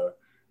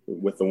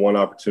 With the one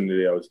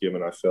opportunity I was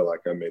given, I feel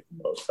like I made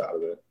the most out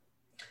of it.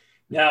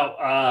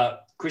 Now,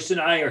 Chris and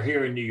I are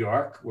here in New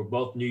York. We're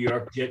both New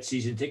York Jets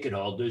season ticket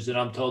holders, and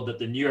I'm told that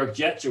the New York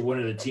Jets are one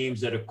of the teams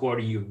that are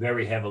courting you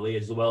very heavily,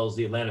 as well as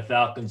the Atlanta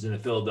Falcons and the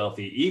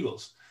Philadelphia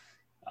Eagles.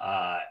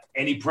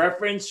 Any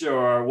preference,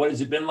 or what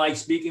has it been like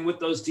speaking with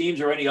those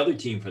teams, or any other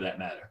team for that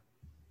matter?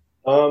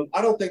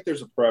 I don't think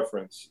there's a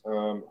preference.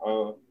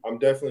 I'm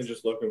definitely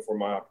just looking for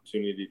my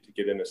opportunity to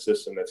get in a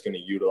system that's going to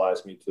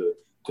utilize me to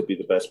be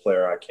the best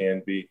player I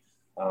can be.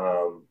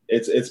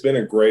 It's been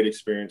a great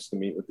experience to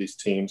meet with these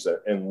teams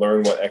and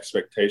learn what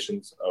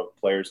expectations of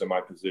players in my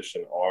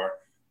position are.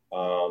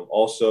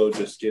 Also,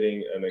 just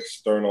getting an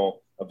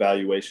external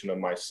evaluation of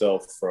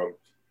myself from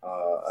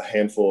a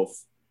handful of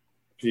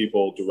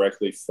people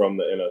directly from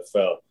the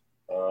NFL.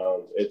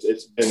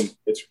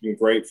 It's been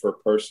great for a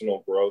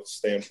personal growth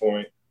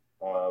standpoint,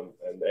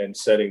 and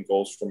setting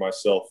goals for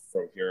myself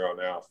from here on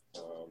out.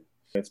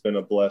 It's been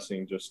a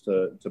blessing just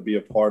to be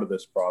a part of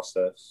this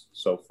process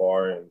so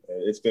far, and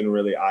it's been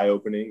really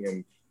eye-opening,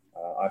 and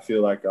I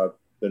feel like I've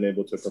been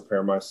able to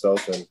prepare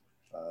myself and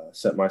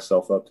set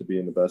myself up to be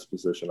in the best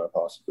position I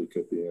possibly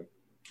could be in.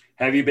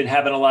 Have you been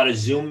having a lot of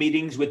Zoom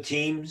meetings with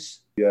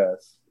teams?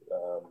 Yes.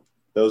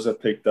 Those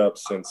have picked up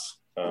since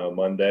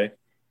Monday.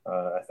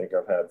 I think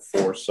I've had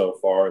 4 so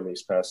far in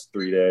these past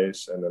 3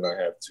 days, and then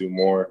I have 2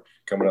 more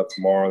coming up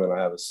tomorrow, and then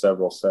I have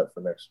several set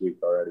for next week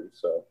already.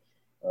 So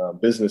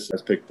business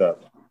has picked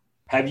up.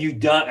 Have you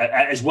done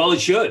as well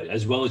as should?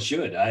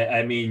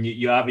 I mean,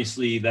 you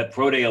obviously, that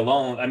pro day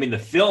alone, I mean, the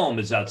film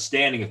is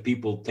outstanding if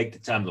people take the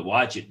time to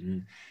watch it,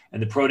 and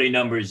the pro day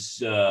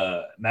numbers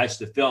match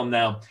the film.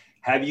 Now,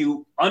 have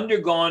you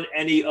undergone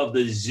any of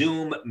the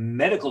Zoom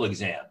medical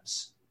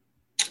exams?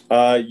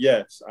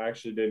 Yes, I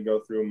actually did go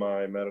through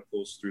my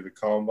medicals through the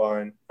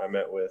combine. I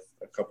met with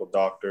a couple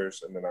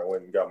doctors, and then I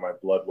went and got my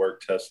blood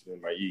work tested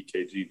and my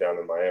EKG down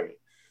in Miami.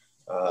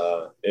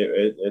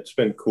 It's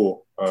been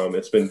cool.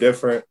 It's been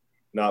different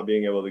not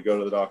being able to go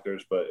to the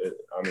doctors, but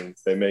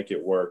they make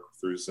it work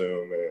through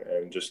Zoom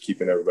and just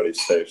keeping everybody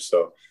safe.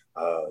 So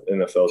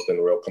NFL has been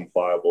real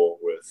compliable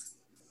with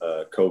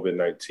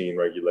COVID-19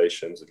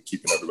 regulations and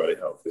keeping everybody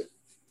healthy.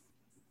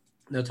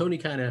 Now, Tony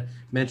kind of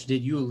mentioned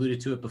it. You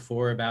alluded to it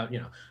before about,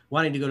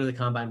 wanting to go to the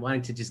combine,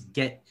 wanting to just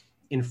get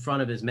in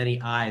front of as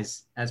many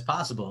eyes as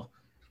possible.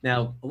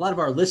 Now, a lot of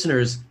our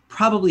listeners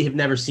probably have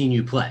never seen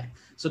you play.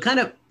 So kind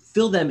of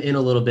fill them in a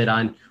little bit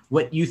on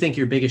what you think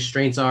your biggest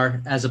strengths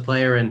are as a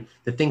player and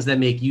the things that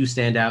make you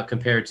stand out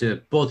compared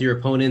to both your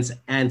opponents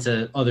and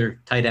to other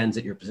tight ends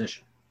at your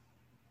position.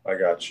 I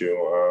got you.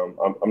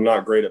 I'm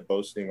not great at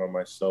boasting on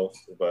myself,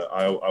 but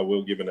I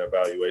will give an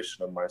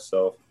evaluation of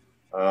myself.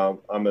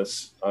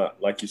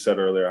 Like you said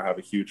earlier, I have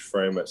a huge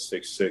frame at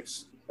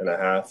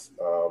 6'6.5",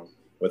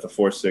 with a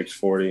 4.6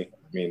 40. I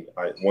mean,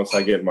 once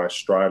I get in my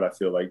stride, I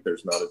feel like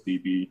there's not a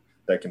DB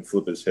that can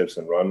flip his hips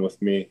and run with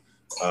me.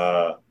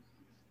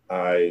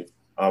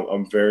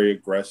 I'm very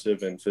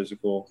aggressive and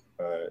physical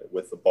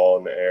with the ball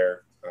in the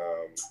air,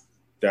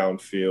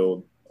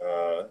 downfield,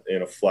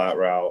 in a flat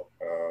route.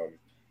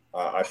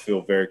 I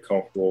feel very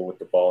comfortable with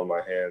the ball in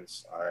my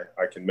hands.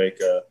 I can make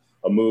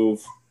a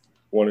move,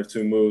 1 or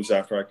 2 moves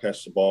after I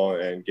catch the ball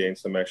and gain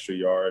some extra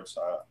yards.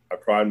 I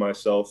pride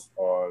myself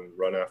on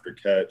run after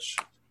catch.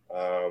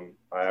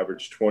 I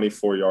averaged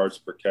 24 yards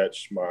per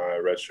catch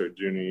my redshirt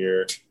junior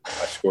year.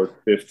 I scored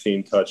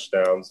 15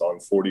 touchdowns on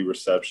 40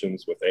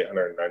 receptions with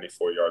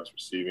 894 yards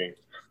receiving.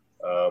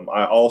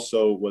 I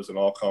also was an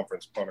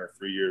all-conference punter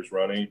 3 years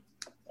running.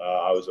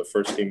 I was a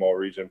first-team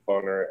all-region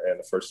punter and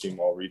a first-team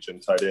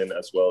all-region tight end,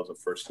 as well as a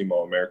first-team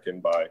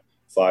all-American by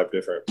 5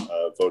 different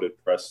voted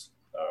press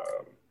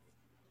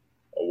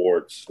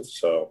awards.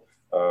 So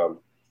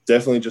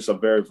definitely just a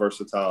very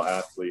versatile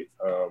athlete.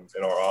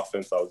 In our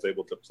offense, I was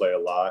able to play a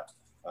lot.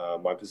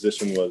 My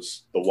position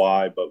was the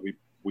Y, but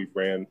we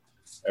ran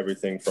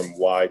everything from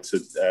Y to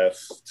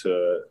F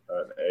to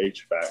an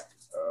H-back.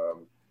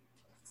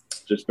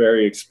 Just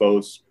very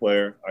exposed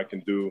player. I can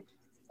do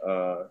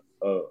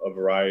a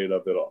variety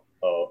of it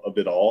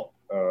all.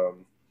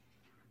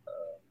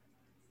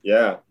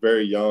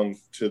 Very young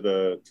to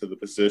the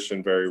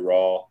position, very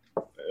raw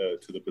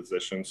to the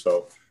position.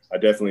 So I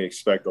definitely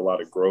expect a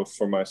lot of growth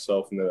for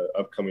myself in the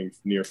upcoming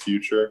near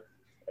future,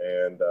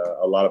 and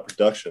a lot of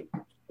production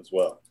as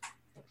well.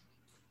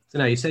 So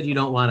now you said you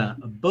don't want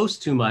to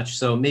boast too much,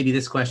 so maybe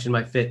this question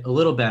might fit a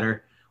little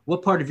better.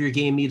 What part of your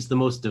game needs the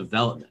most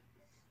development?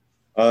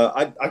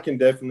 I can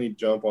definitely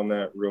jump on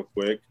that real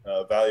quick.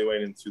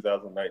 Evaluating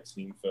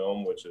 2019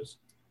 film, which is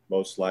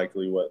most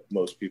likely what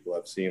most people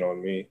have seen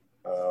on me.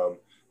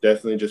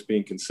 Definitely just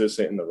being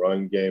consistent in the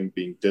run game,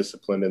 being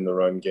disciplined in the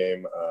run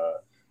game,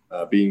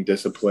 being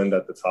disciplined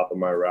at the top of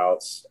my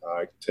routes.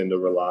 I tend to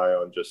rely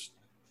on just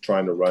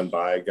trying to run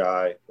by a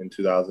guy in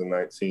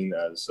 2019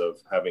 as of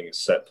having a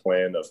set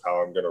plan of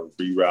how I'm going to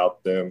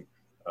reroute them,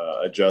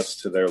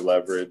 adjust to their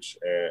leverage,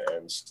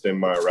 and stem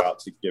my route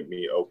to get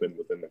me open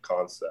within the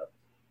concept.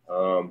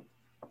 On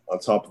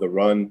top of the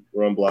run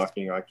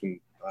blocking, I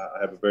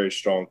have a very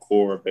strong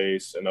core,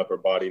 base, and upper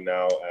body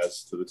now.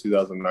 As to the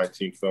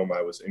 2019 film,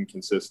 I was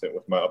inconsistent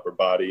with my upper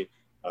body,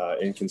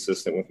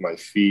 inconsistent with my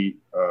feet.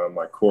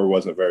 My core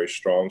wasn't very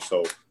strong,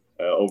 so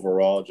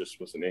overall just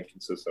was an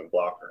inconsistent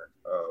blocker.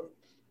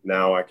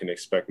 Now I can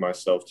expect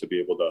myself to be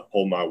able to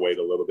hold my weight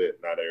a little bit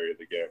in that area of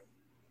the game.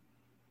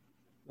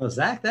 Well,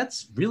 Zach,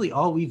 that's really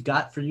all we've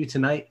got for you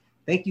tonight.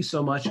 Thank you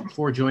so much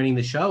for joining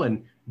the show,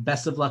 and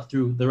best of luck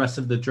through the rest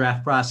of the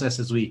draft process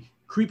as we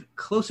creep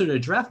closer to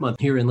draft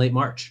month here in late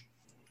March.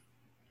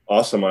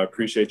 Awesome. I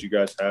appreciate you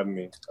guys having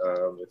me.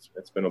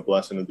 It's been a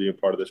blessing to be a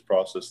part of this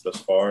process thus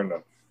far, and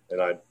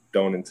I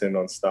don't intend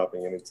on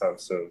stopping anytime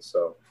soon.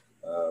 So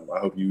I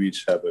hope you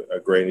each have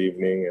a great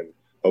evening, and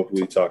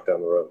hopefully talk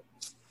down the road.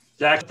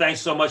 Zach, thanks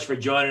so much for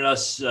joining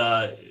us.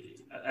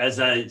 As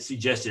I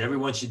suggested,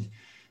 everyone should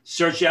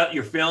search out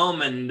your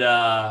film, and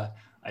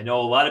I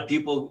know a lot of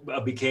people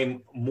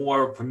became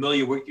more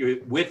familiar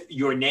with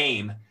your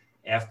name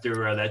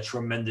after that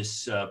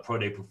tremendous pro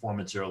day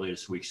performance earlier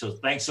this week. So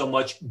thanks so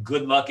much.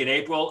 Good luck in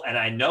April. And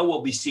I know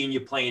we'll be seeing you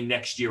playing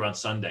next year on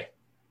Sunday.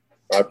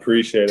 I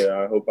appreciate it.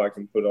 I hope I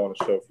can put on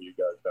a show for you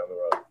guys down the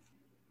road.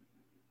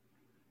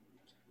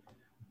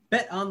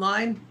 Bet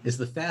Online is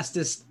the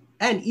fastest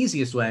and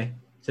easiest way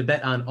to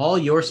bet on all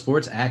your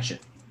sports action.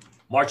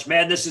 March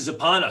Madness is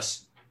upon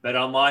us. Bet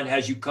Online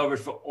has you covered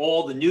for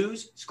all the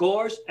news,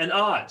 scores, and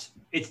odds.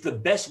 It's the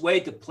best way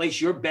to place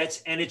your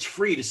bets, and it's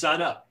free to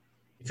sign up.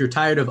 If you're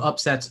tired of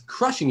upsets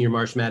crushing your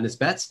March Madness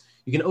bets,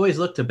 you can always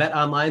look to Bet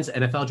Online's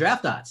NFL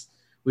Draft odds.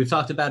 We've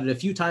talked about it a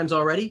few times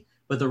already,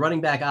 but the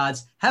running back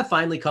odds have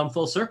finally come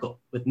full circle,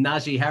 with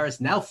Najee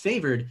Harris now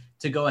favored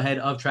to go ahead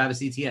of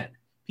Travis Etienne.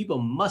 People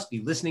must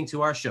be listening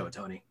to our show,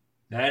 Tony.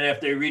 And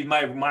if they read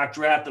my mock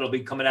draft that'll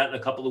be coming out in a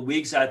couple of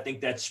weeks, I think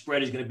that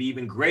spread is going to be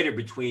even greater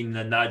between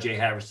Najee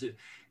Harris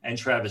and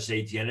Travis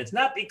Etienne. It's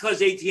not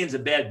because Etienne's a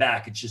bad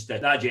back. It's just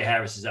that Najee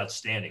Harris is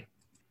outstanding.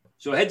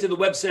 So head to the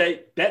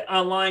website,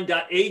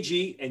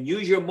 betonline.ag, and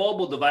use your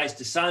mobile device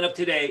to sign up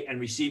today and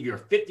receive your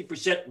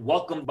 50%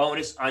 welcome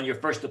bonus on your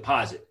first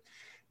deposit.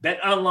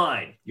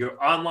 BetOnline,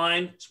 your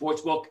online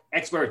sportsbook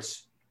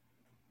experts.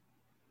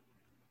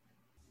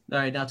 All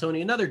right, now,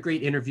 Tony, another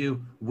great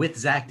interview with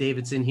Zach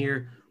Davidson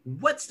here.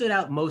 What stood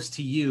out most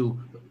to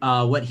you,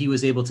 what he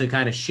was able to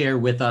kind of share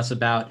with us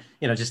about,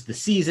 just the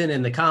season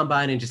and the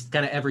combine and just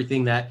kind of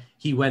everything that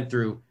he went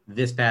through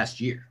this past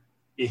year?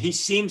 He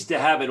seems to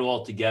have it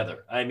all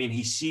together. I mean,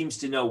 he seems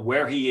to know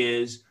where he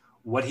is,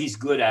 what he's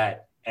good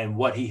at, and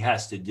what he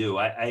has to do.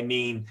 I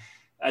mean,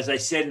 as I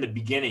said in the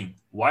beginning,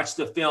 watch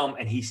the film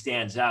and he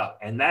stands out.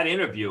 And that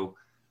interview,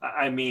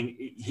 I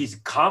mean, he's a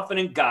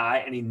confident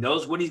guy and he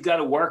knows what he's got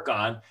to work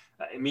on.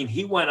 I mean,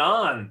 he went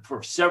on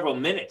for several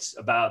minutes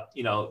about,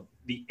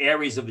 the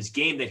areas of his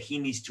game that he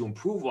needs to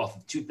improve off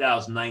of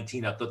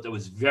 2019. I thought that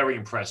was very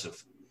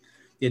impressive.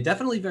 Yeah,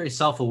 definitely very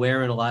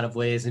self-aware in a lot of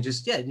ways, and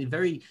just,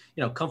 very,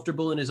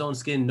 comfortable in his own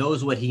skin,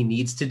 knows what he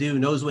needs to do,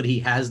 knows what he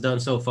has done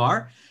so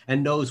far,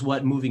 and knows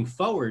what moving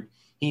forward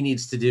he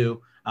needs to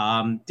do.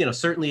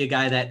 Certainly a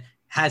guy that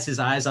has his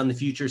eyes on the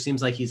future,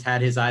 seems like he's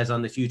had his eyes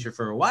on the future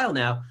for a while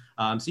now.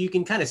 So you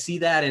can kind of see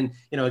that. And,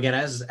 again,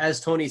 as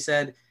Tony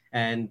said,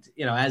 and,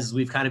 as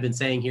we've kind of been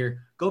saying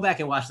here, go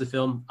back and watch the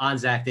film on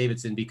Zach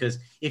Davidson, because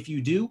if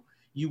you do,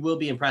 you will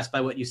be impressed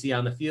by what you see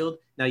on the field.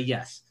 Now,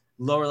 yes,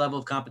 lower level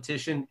of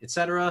competition,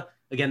 etc.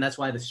 Again, that's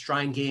why the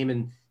Shrine Game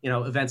and,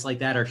 events like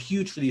that are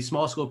huge for these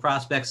small school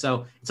prospects.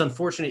 So it's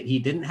unfortunate he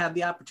didn't have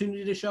the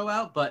opportunity to show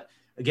out. But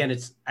again,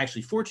 it's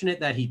actually fortunate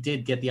that he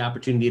did get the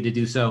opportunity to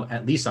do so,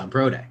 at least on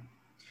Pro Day.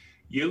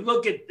 You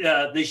look at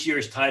this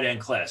year's tight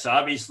end class.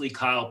 Obviously,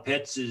 Kyle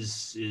Pitts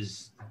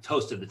is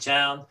toast of the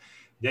town.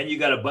 Then you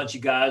got a bunch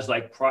of guys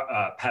like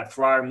Pat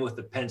Fryermuth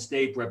of Penn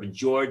State, Brevin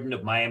Jordan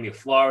of Miami of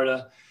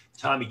Florida,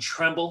 Tommy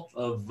Tremble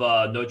of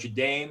Notre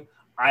Dame.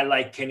 I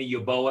like Kenny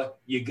Yeboah.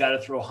 You got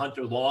to throw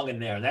Hunter Long in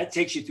there, and that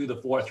takes you through the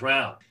fourth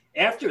round.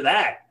 After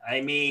that,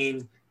 I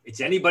mean, it's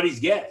anybody's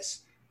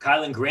guess.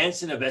 Kylan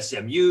Granson of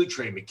SMU,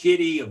 Trey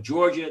McKitty of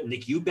Georgia,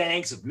 Nick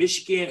Eubanks of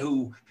Michigan,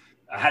 who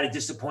had a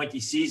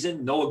disappointing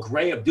season, Noah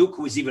Gray of Duke,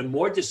 who was even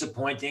more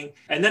disappointing.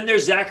 And then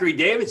there's Zachary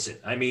Davidson.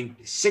 I mean,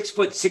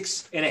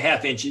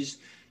 6'6.5"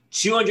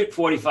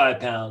 245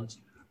 pounds,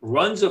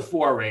 runs a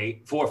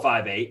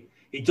 4.58.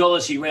 He told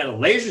us he ran a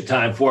laser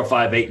time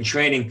 4.58 in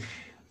training.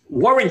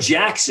 Warren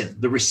Jackson,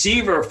 the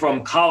receiver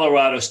from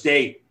Colorado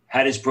State,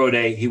 had his pro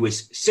day. He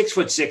was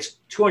 6'6",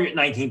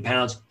 219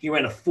 pounds. He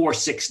ran a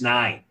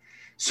 4.69.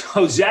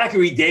 So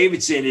Zachary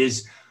Davidson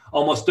is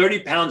almost 30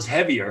 pounds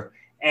heavier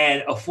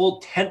and a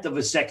full tenth of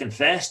a second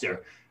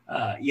faster.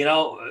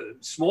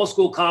 Small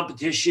school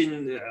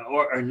competition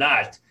or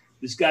not,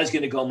 this guy's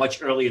going to go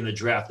much earlier in the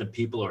draft than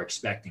people are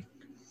expecting.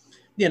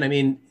 Yeah, and I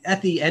mean,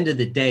 at the end of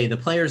the day, the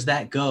players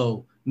that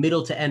go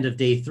middle to end of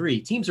day 3,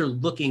 teams are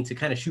looking to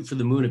kind of shoot for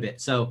the moon a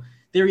bit. So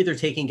they're either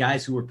taking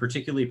guys who were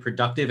particularly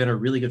productive and are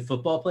really good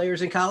football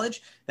players in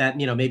college that,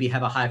 maybe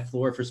have a high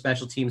floor for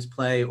special teams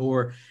play,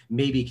 or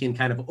maybe can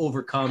kind of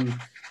overcome,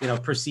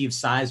 perceived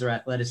size or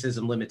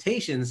athleticism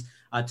limitations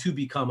to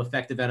become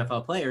effective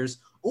NFL players,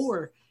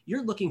 or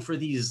you're looking for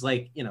these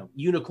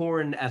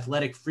unicorn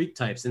athletic freak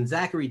types. And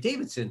Zachary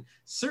Davidson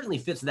certainly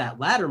fits that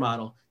latter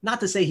model. Not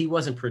to say he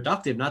wasn't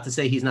productive, not to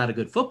say he's not a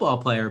good football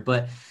player,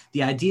 but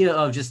the idea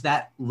of just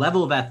that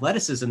level of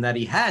athleticism that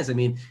he has. I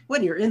mean,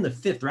 when you're in the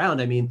 5th round,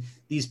 I mean,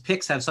 these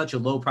picks have such a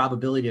low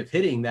probability of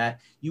hitting that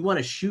you want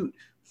to shoot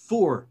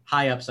for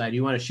high upside.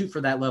 You want to shoot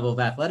for that level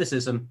of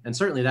athleticism. And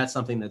certainly that's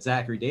something that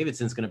Zachary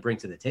Davidson is going to bring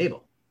to the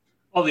table.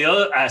 Well, the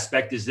other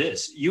aspect is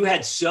this. You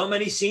had so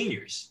many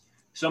seniors,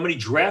 so many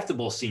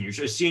draftable seniors,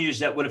 or seniors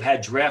that would have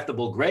had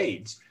draftable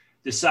grades,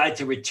 decide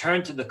to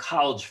return to the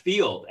college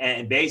field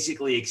and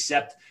basically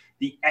accept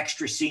the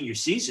extra senior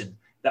season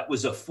that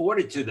was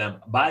afforded to them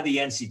by the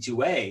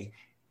NC2A.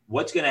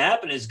 What's going to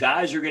happen is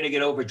guys are going to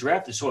get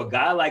overdrafted. So a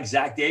guy like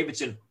Zach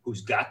Davidson,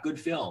 who's got good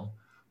film,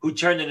 who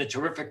turned in a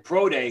terrific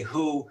pro day,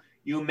 who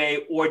you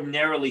may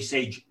ordinarily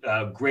say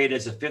grade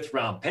as a 5th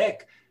round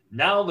pick.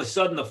 Now, all of a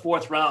sudden, the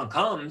 4th round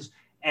comes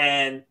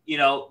and,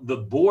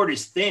 the board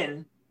is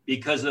thin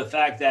because of the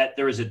fact that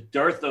there is a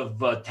dearth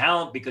of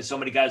talent because so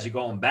many guys are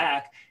going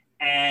back.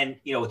 And,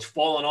 it's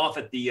fallen off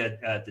at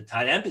the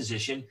tight end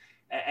position.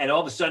 And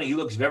all of a sudden, he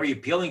looks very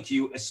appealing to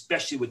you,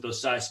 especially with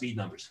those size speed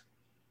numbers.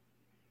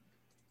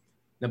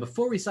 Now,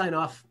 before we sign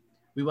off,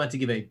 we want to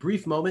give a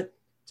brief moment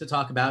to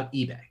talk about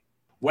eBay.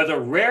 Whether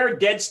rare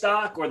dead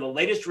stock or the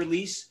latest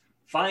release,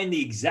 find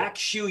the exact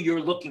shoe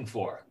you're looking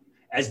for.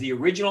 As the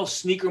original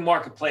sneaker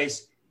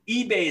marketplace,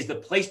 eBay is the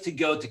place to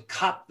go to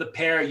cop the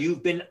pair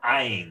you've been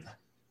eyeing.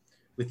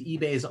 With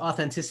eBay's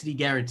authenticity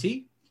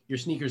guarantee, your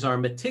sneakers are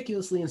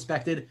meticulously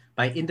inspected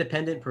by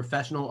independent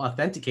professional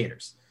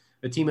authenticators.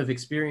 A team of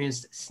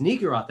experienced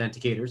sneaker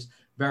authenticators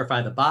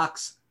verify the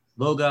box,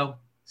 logo,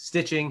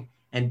 stitching,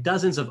 and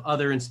dozens of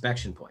other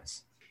inspection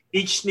points.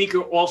 Each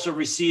sneaker also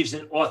receives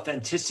an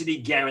authenticity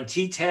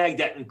guarantee tag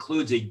that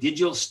includes a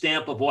digital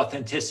stamp of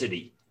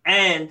authenticity,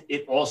 and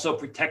it also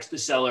protects the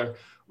seller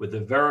with a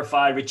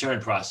verified return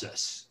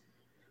process.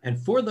 And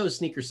for those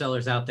sneaker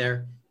sellers out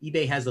there,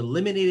 eBay has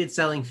eliminated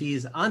selling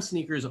fees on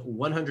sneakers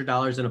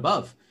 $100 and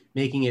above,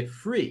 making it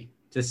free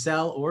to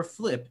sell or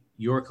flip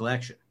your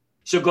collection.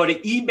 So go to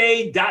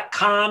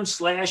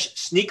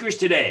ebay.com/sneakers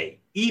today.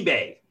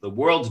 eBay, the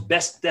world's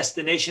best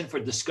destination for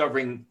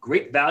discovering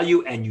great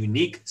value and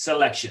unique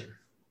selection.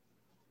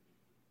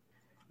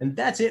 And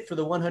that's it for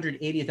the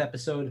 180th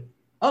episode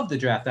of The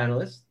Draft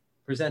Analyst,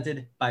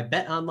 presented by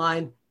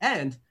BetOnline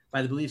and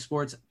by the Believe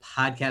Sports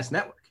Podcast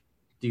Network.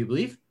 Do you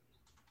believe?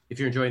 If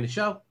you're enjoying the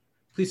show,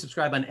 please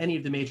subscribe on any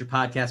of the major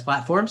podcast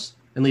platforms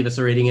and leave us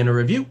a rating and a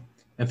review.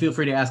 And feel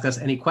free to ask us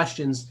any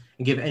questions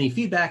and give any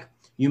feedback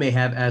you may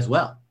have as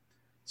well.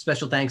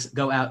 Special thanks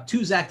go out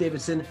to Zach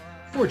Davidson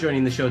for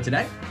joining the show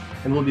today.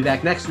 And we'll be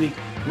back next week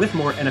with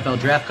more NFL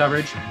draft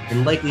coverage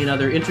and likely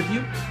another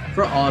interview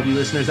for all of you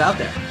listeners out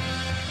there.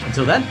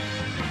 Until then,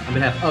 on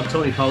behalf of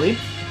Tony Pauline,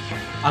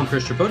 I'm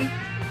Chris Tripodi.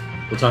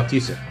 We'll talk to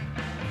you soon.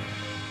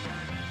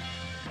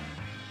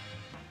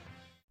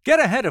 Get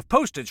ahead of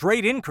postage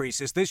rate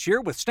increases this year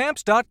with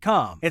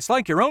Stamps.com. It's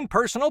like your own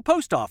personal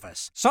post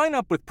office. Sign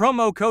up with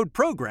promo code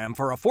PROGRAM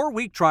for a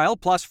 4-week trial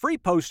plus free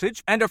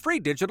postage and a free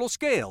digital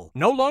scale.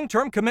 No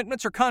long-term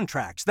commitments or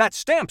contracts. That's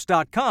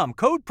Stamps.com,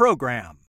 code PROGRAM.